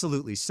 Yeah,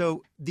 absolutely.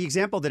 So the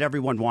example that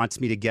everyone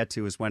wants me to get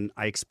to is when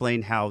I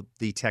explain how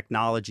the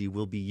technology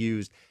will be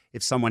used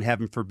if someone,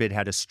 heaven forbid,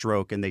 had a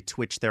stroke and they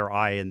twitch their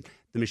eye and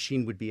the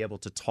machine would be able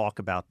to talk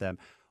about them.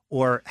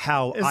 Or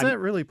how is that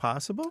really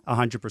possible?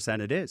 100%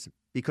 it is.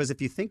 Because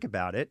if you think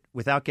about it,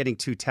 without getting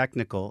too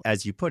technical,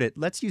 as you put it,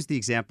 let's use the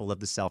example of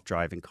the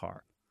self-driving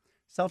car.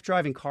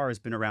 Self-driving car has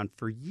been around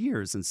for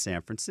years in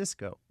San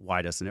Francisco.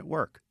 Why doesn't it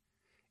work?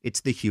 It's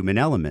the human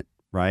element,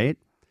 right?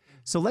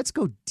 So let's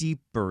go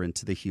deeper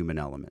into the human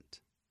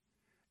element.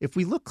 If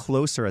we look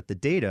closer at the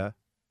data,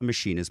 a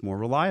machine is more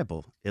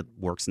reliable. It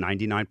works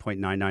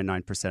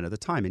 99.999% of the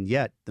time. And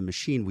yet the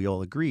machine, we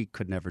all agree,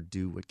 could never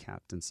do what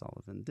Captain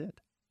Sullivan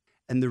did.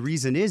 And the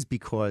reason is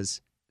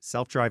because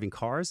self-driving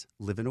cars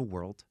live in a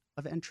world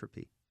of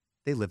entropy.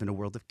 They live in a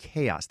world of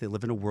chaos. They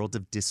live in a world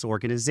of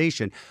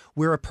disorganization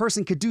where a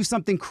person could do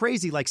something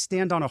crazy like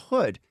stand on a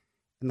hood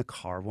and the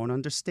car won't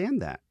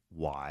understand that.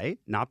 Why?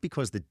 Not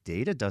because the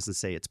data doesn't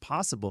say it's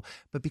possible,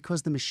 but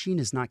because the machine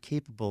is not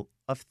capable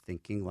of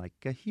thinking like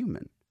a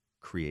human.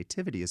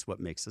 Creativity is what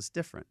makes us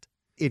different.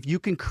 If you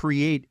can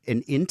create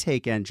an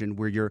intake engine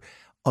where you're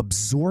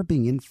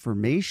absorbing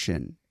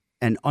information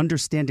and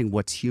understanding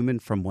what's human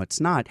from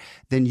what's not,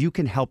 then you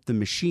can help the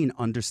machine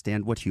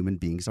understand what human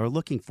beings are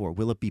looking for.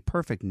 Will it be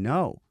perfect?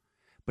 No,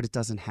 but it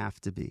doesn't have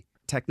to be.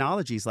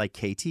 Technologies like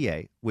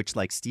KTA, which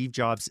like Steve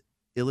Jobs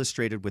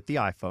illustrated with the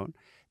iPhone,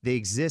 they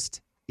exist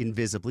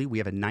invisibly. We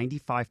have a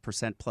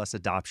 95% plus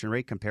adoption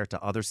rate compared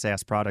to other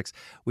SaaS products,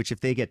 which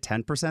if they get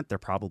 10%, they're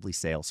probably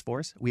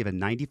Salesforce. We have a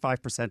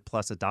 95%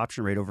 plus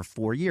adoption rate over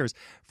 4 years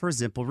for a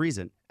simple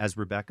reason. As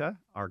Rebecca,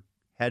 our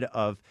head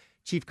of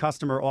Chief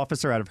Customer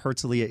Officer out of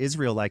Herzliya,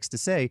 Israel, likes to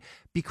say,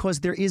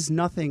 because there is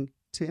nothing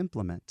to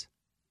implement.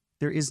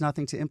 There is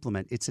nothing to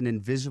implement. It's an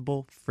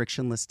invisible,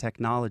 frictionless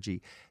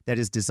technology that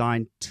is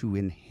designed to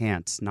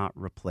enhance, not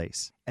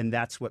replace. And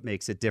that's what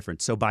makes it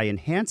different. So by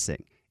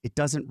enhancing, it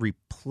doesn't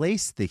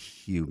replace the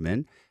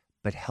human,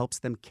 but helps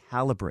them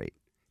calibrate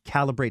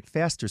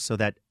faster so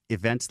that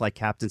events like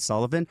Captain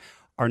Sullivan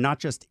are not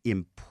just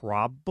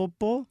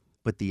improbable,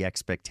 but the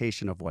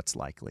expectation of what's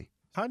likely.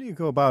 How do you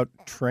go about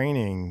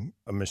training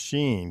a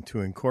machine to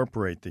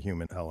incorporate the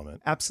human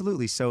element?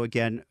 Absolutely. So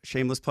again,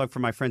 shameless plug for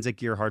my friends at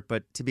Gearhart,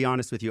 but to be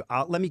honest with you,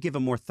 let me give a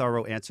more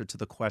thorough answer to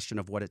the question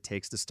of what it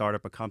takes to start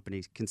up a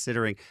company,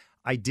 considering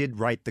I did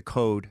write the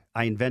code.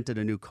 I invented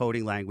a new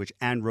coding language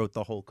and wrote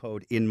the whole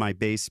code in my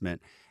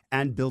basement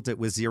and built it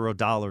with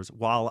 $0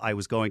 while I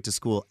was going to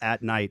school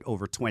at night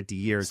over 20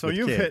 years. So with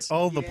you've kids. hit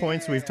all the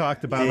points we've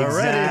talked about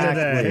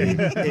already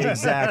today.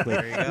 Exactly.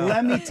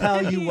 Let me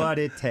tell you what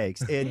it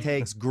takes. It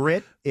takes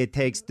grit, it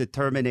takes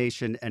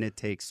determination, and it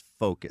takes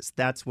focus.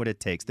 That's what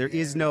it takes. There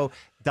is no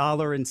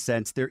dollar and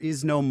cents. There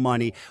is no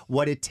money.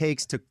 What it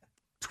takes to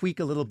tweak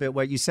a little bit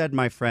what you said,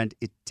 my friend,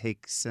 it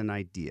takes an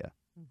idea.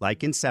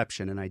 Like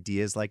Inception, an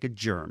idea is like a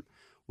germ.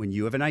 When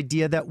you have an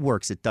idea that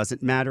works, it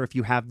doesn't matter if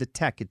you have the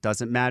tech. It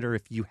doesn't matter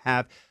if you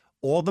have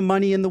all the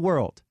money in the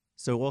world.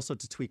 So also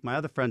to tweak my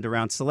other friend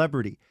around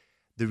celebrity,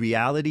 the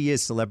reality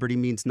is celebrity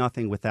means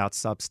nothing without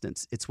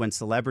substance. It's when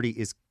celebrity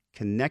is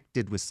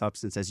connected with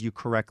substance, as you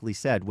correctly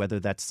said, whether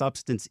that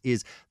substance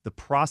is the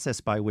process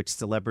by which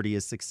celebrity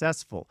is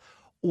successful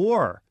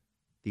or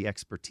the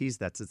expertise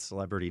that the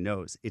celebrity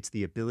knows. It's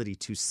the ability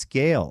to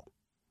scale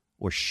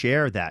or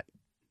share that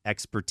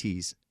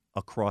expertise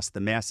across the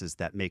masses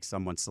that makes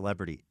someone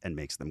celebrity and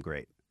makes them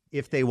great.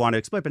 If they want to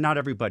exploit, but not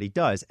everybody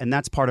does. And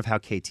that's part of how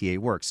KTA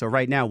works. So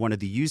right now, one of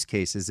the use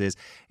cases is,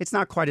 it's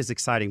not quite as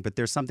exciting, but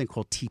there's something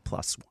called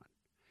T+1.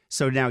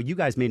 So now you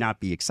guys may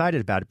not be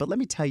excited about it, but let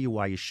me tell you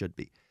why you should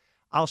be.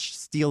 I'll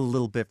steal a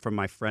little bit from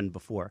my friend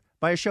before.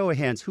 By a show of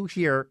hands, who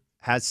here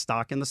has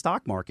stock in the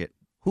stock market?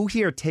 Who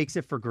here takes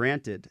it for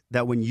granted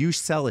that when you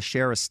sell a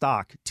share of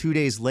stock, 2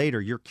 days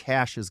later, your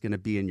cash is going to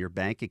be in your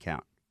bank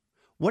account?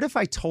 What if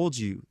I told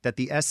you that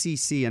the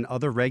SEC and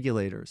other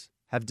regulators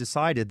have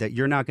decided that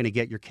you're not going to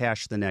get your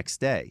cash the next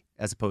day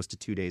as opposed to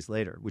 2 days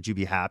later? Would you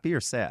be happy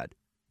or sad?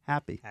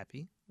 Happy.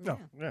 Happy. No,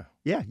 yeah.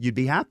 Yeah, you'd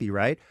be happy,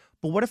 right?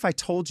 But what if I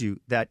told you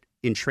that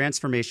in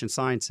transformation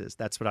sciences,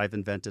 that's what I've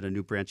invented, a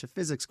new branch of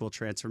physics called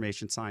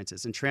transformation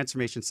sciences. In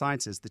transformation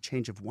sciences, the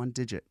change of one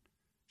digit,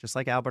 just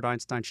like Albert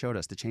Einstein showed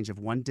us, the change of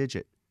one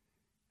digit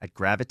at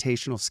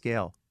gravitational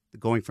scale,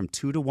 going from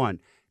 2 to 1,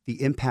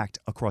 the impact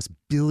across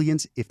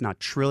billions, if not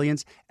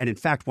trillions, and in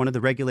fact, one of the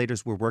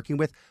regulators we're working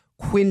with,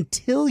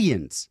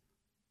 quintillions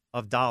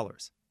of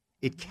dollars.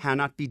 It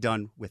cannot be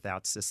done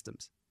without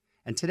systems.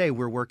 And today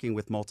we're working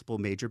with multiple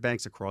major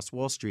banks across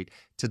Wall Street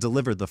to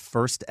deliver the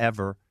first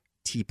ever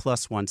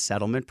T+1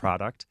 settlement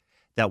product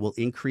that will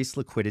increase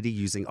liquidity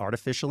using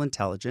artificial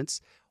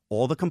intelligence.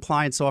 All the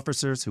compliance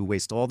officers who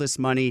waste all this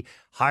money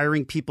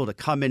hiring people to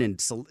come in and,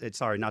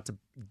 sorry, not to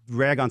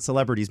rag on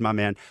celebrities, my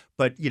man,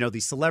 but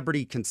these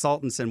celebrity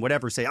consultants and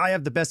whatever say, I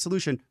have the best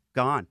solution,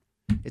 gone.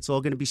 It's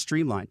all going to be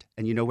streamlined.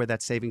 And you know where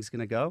that savings is going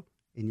to go?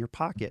 In your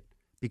pocket.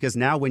 Because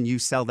now when you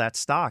sell that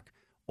stock,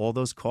 all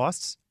those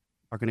costs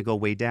are going to go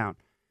way down.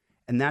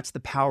 And that's the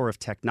power of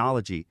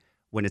technology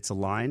when it's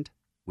aligned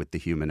with the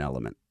human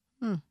element.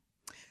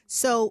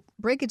 So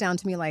break it down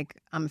to me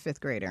like I'm a fifth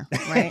grader,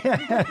 right?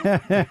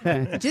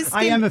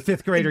 I am a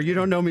fifth grader. You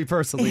don't know me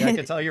personally. I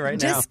can tell you right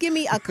now. Just give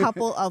me a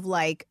couple of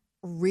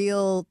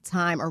real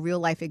time or real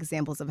life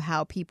examples of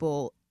how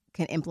people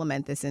can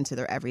implement this into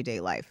their everyday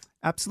life.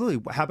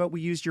 Absolutely. How about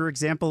we use your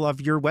example of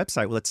your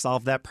website? Let's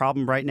solve that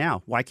problem right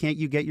now. Why can't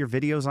you get your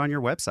videos on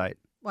your website?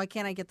 Why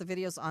can't I get the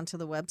videos onto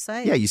the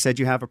website? Yeah, you said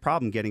you have a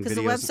problem getting videos.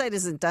 Because the website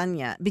isn't done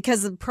yet.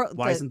 Because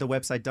Why isn't the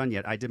website done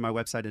yet? I did my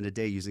website in a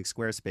day using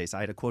Squarespace.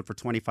 I had a quote for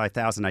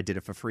 $25,000. I did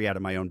it for free out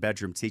of my own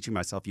bedroom, teaching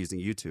myself using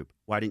YouTube.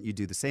 Why didn't you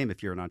do the same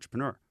if you're an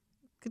entrepreneur?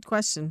 Good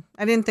question.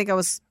 I didn't think I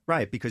was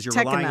right, because you're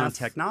tech relying on enough.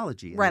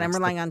 technology. Right, I'm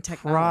relying on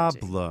technology.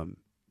 Problem.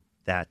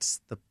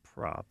 That's the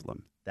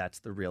problem. That's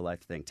the real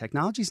life thing.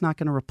 Technology is not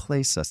going to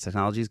replace us.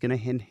 Technology is going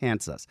to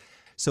enhance us.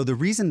 So the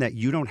reason that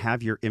you don't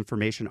have your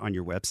information on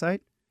your website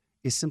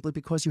is simply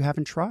because you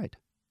haven't tried.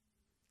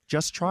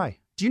 Just try.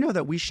 Do you know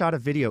that we shot a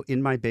video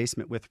in my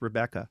basement with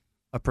Rebecca,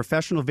 a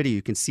professional video?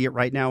 You can see it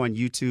right now on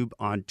YouTube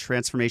on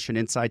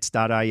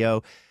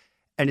transformationinsights.io,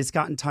 and it's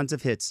gotten tons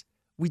of hits.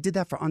 We did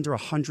that for under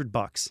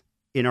 $100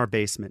 in our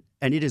basement,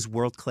 and it is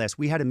world class.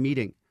 We had a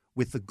meeting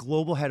with the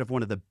global head of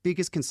one of the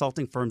biggest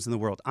consulting firms in the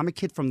world. I'm a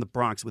kid from the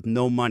Bronx with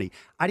no money.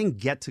 I didn't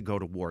get to go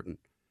to Wharton.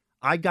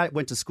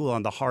 Went to school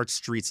on the hard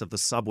streets of the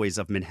subways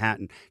of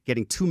Manhattan,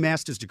 getting 2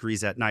 master's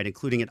degrees at night,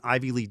 including an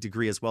Ivy League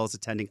degree, as well as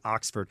attending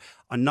Oxford,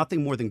 on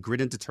nothing more than grit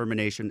and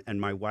determination,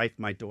 and my wife,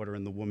 my daughter,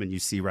 and the woman you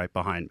see right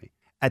behind me.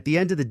 At the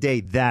end of the day,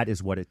 that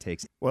is what it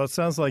takes. Well, it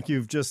sounds like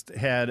you've just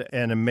had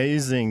an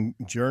amazing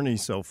journey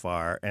so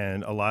far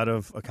and a lot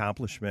of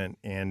accomplishment,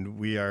 and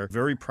we are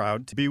very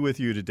proud to be with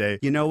you today.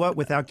 You know what?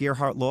 Without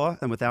Gerhardt Law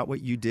and without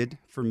what you did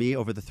for me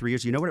over the 3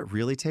 years, you know what it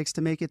really takes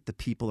to make it? The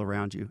people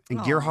around you.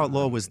 And Gerhardt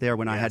Law was there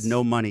when I had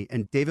no money.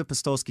 And David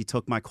Postolsky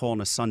took my call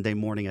on a Sunday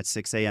morning at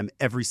 6 a.m.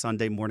 every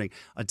Sunday morning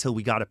until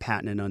we got a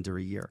patent in under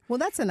a year. Well,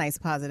 that's a nice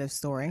positive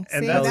story.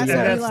 And See, that's what we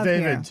love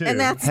David, here. too. And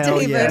that's Hell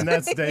David. yeah. And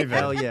that's David.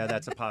 Hell yeah,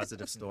 that's a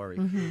positive story.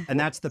 And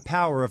that's the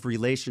power of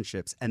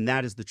relationships. And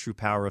that is the true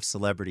power of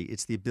celebrity.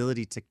 It's the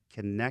ability to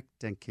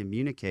connect and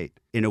communicate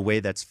in a way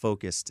that's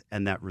focused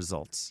and that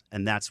results.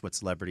 And that's what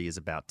celebrity is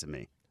about to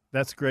me.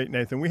 That's great,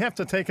 Nathan. We have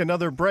to take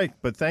another break,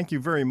 but thank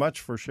you very much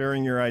for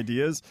sharing your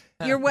ideas.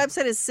 Your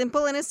website is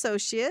Simple and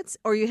Associates,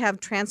 or you have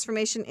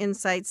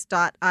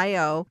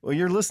transformationinsights.io. Well,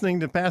 you're listening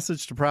to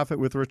Passage to Profit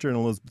with Richard and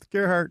Elizabeth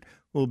Gerhardt.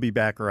 We'll be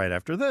back right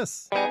after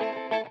this.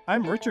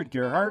 I'm Richard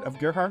Gerhardt of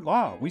Gerhardt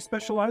Law. We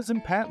specialize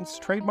in patents,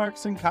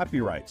 trademarks, and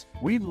copyrights.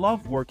 We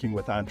love working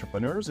with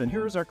entrepreneurs, and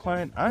here's our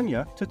client,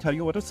 Anya, to tell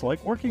you what it's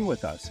like working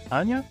with us.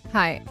 Anya?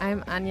 Hi,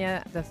 I'm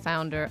Anya, the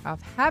founder of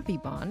Happy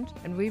Bond,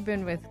 and we've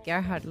been with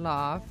Gerhardt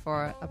Law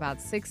for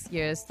about 6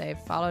 years. They've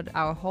followed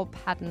our whole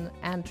patent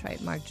and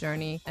trademark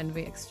journey, and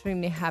we're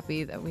extremely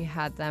happy that we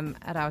had them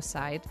at our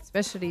site,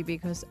 especially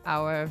because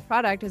our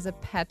product is a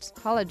pet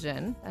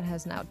collagen that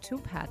has now 2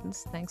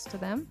 patents, thanks to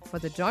them, for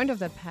the joint of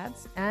the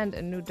pets and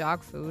a new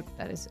dog food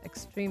that is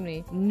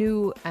extremely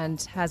new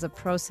and has a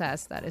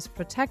process that is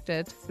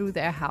protected through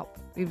their help.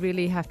 We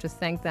really have to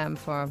thank them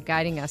for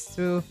guiding us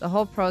through the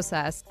whole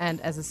process,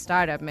 and as a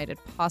startup made it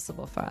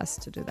possible for us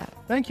to do that.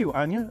 Thank you,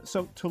 Anya.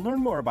 So to learn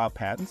more about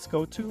patents,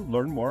 go to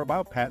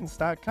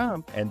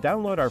learnmoreaboutpatents.com and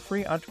download our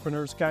free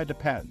Entrepreneur's Guide to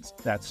Patents.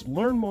 That's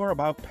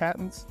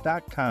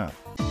learnmoreaboutpatents.com.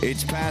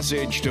 It's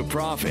Passage to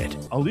Profit.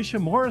 Alicia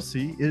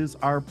Morrissey is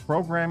our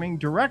programming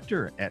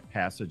director at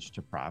Passage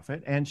to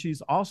Profit, and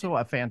she's also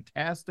a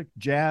fantastic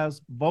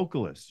jazz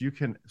vocalist. You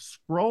can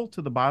scroll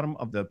to the bottom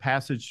of the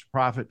Passage to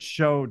Profit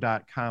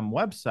show.com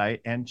website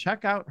and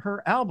check out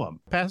her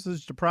album,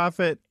 Passage to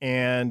Profit.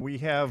 And we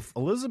have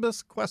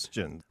Elizabeth's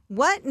question.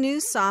 What new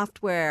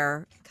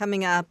software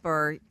coming up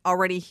or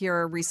already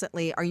here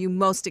recently are you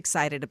most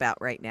excited about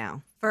right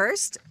now?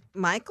 First,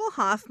 Michael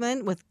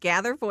Hoffman with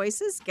Gather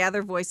Voices,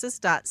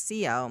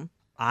 gathervoices.co.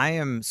 I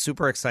am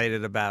super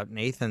excited about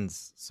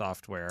Nathan's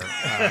software,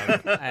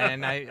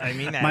 and I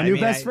mean that. My new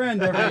best friend,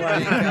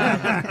 everyone.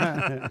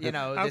 How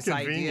this convenient.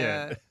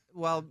 idea.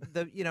 Well,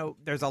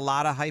 there's a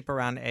lot of hype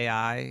around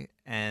AI,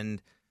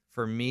 and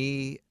for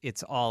me,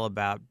 it's all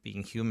about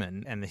being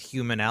human and the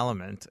human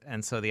element.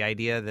 And so the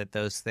idea that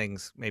those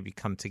things maybe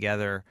come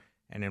together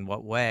and in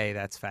what way,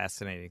 that's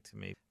fascinating to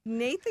me.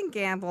 Nathan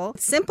Gamble,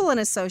 Simple and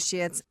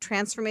Associates,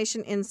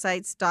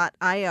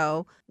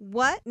 transformationinsights.io.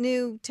 What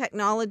new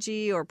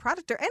technology or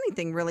product or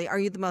anything really are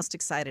you the most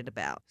excited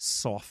about?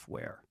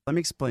 Software. Let me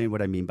explain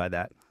what I mean by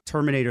that.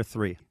 Terminator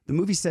 3. The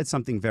movie said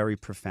something very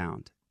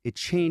profound. It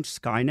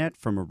changed Skynet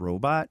from a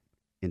robot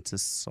into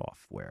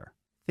software.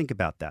 Think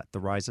about that.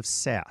 The rise of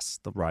SaaS,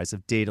 the rise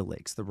of data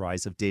lakes, the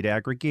rise of data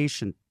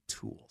aggregation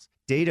tools.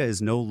 Data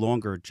is no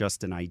longer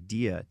just an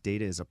idea.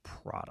 Data is a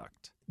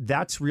product.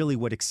 That's really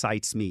what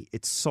excites me.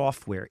 It's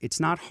software. It's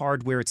not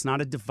hardware. It's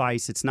not a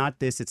device. It's not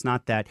this. It's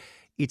not that.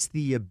 It's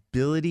the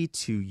ability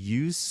to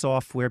use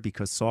software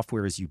because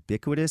software is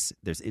ubiquitous.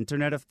 There's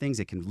Internet of Things.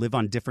 It can live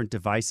on different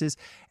devices.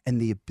 And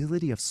the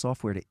ability of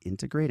software to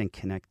integrate and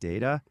connect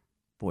data,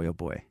 boy, oh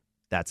boy,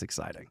 that's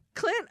exciting.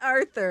 Clint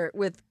Arthur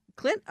with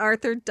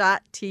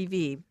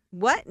ClintArthur.tv.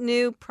 What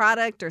new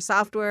product or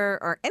software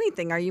or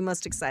anything are you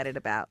most excited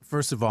about?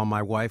 First of all,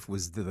 my wife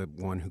was the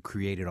one who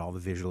created all the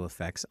visual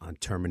effects on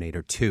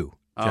Terminator 2.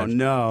 Oh,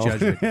 no.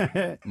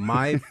 Judgment.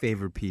 My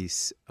favorite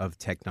piece of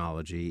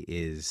technology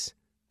is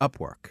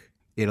Upwork.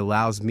 It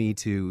allows me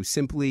to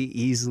simply,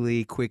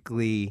 easily,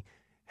 quickly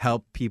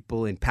help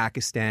people in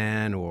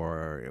Pakistan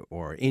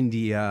or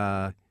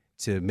India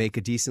to make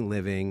a decent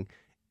living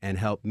and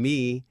help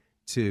me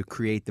to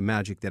create the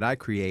magic that I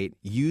create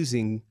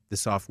using the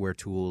software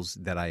tools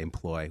that I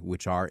employ,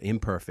 which are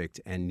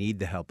imperfect and need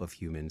the help of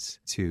humans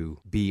to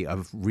be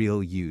of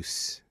real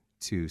use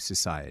to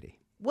society.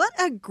 What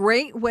a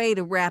great way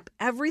to wrap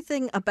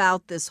everything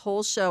about this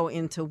whole show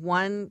into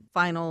one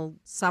final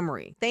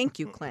summary. Thank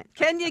you, Clint.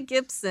 Kenya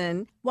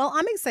Gibson. Well,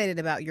 I'm excited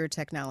about your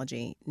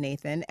technology,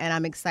 Nathan, and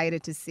I'm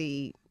excited to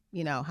see,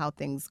 how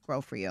things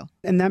grow for you.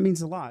 And that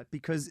means a lot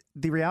because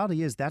the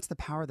reality is that's the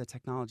power that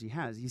technology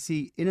has. You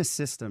see, in a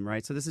system,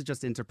 right? So this is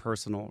just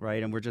interpersonal,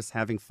 right? And we're just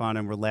having fun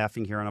and we're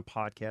laughing here on a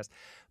podcast.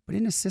 But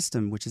in a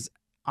system which is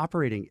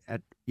operating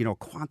at,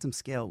 quantum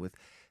scale with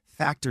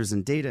factors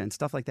and data and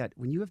stuff like that,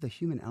 when you have the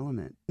human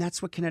element,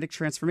 that's what kinetic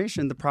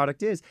transformation, the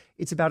product is.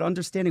 It's about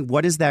understanding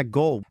what is that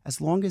goal. As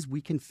long as we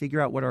can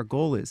figure out what our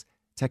goal is,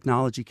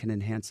 technology can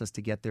enhance us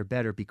to get there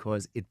better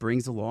because it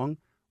brings along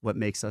what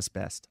makes us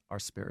best, our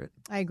spirit.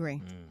 I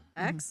agree.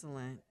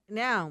 Excellent.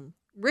 Now,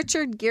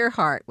 Richard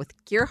Gearhart with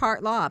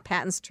Gearhart Law,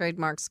 patents,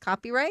 trademarks,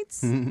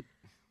 copyrights.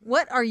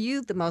 What are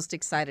you the most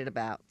excited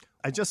about?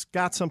 I just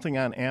got something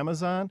on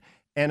Amazon,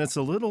 and it's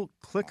a little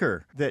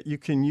clicker that you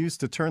can use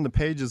to turn the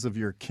pages of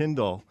your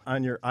Kindle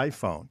on your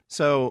iPhone.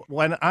 So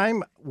when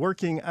I'm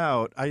working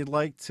out, I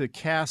like to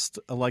cast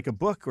like a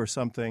book or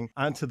something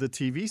onto the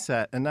TV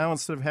set. And now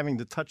instead of having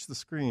to touch the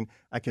screen,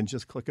 I can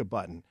just click a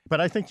button. But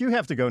I think you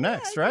have to go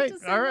next, right?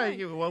 All right.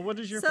 Well, what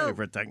is your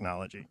favorite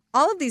technology?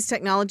 All of these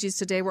technologies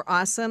today were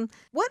awesome.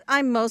 What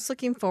I'm most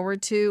looking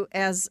forward to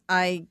as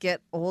I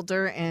get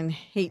older and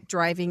hate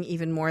driving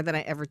even more than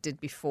I ever did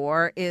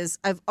before is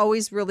I've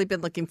always really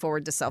been looking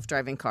forward to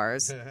self-driving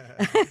cars.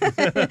 I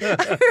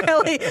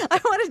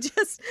want to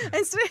just,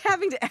 instead of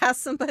having to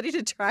ask somebody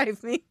to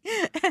drive me,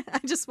 I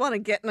just want to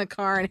get in a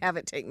car and have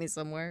it take me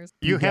somewhere.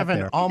 You have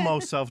an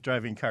almost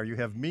self-driving car. You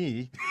have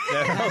me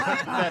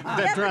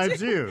that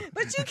drives you.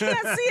 But you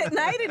can't see at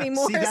night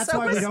anymore. See, that's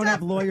why we don't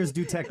have lawyers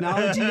do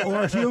technology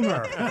or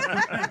humor.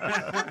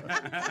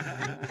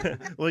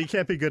 Well, you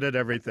can't be good at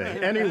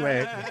everything.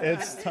 Anyway,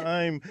 it's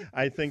time,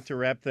 I think, to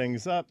wrap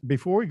things up.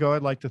 Before we go,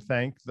 I'd like to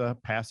thank the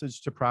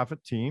Passage to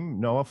Profit team,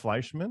 Noah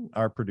Fleischman,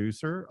 our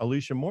producer,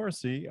 Alicia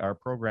Morrissey, our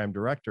program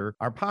director.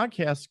 Our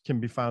podcast can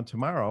be found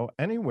tomorrow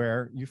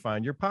anywhere you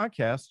find your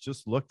podcast.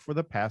 Just look for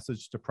the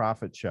Passage to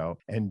Profit show.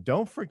 And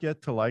don't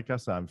forget to like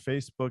us on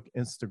Facebook,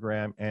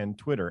 Instagram, and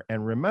Twitter.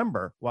 And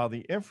remember, while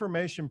the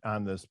information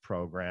on this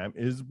program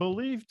is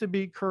believed to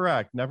be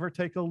correct, never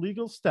take a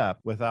legal step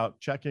without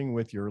checking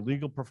with your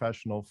legal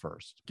professional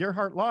first.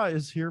 Gearhart Law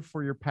is here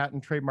for your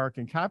patent, trademark,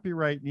 and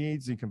copyright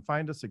needs. You can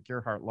find us at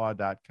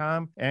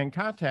gearhartlaw.com and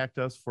contact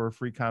us for a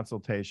free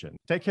consultation.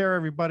 Take care,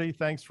 everybody.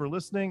 Thanks for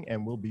listening,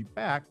 and we'll be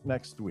back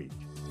next week.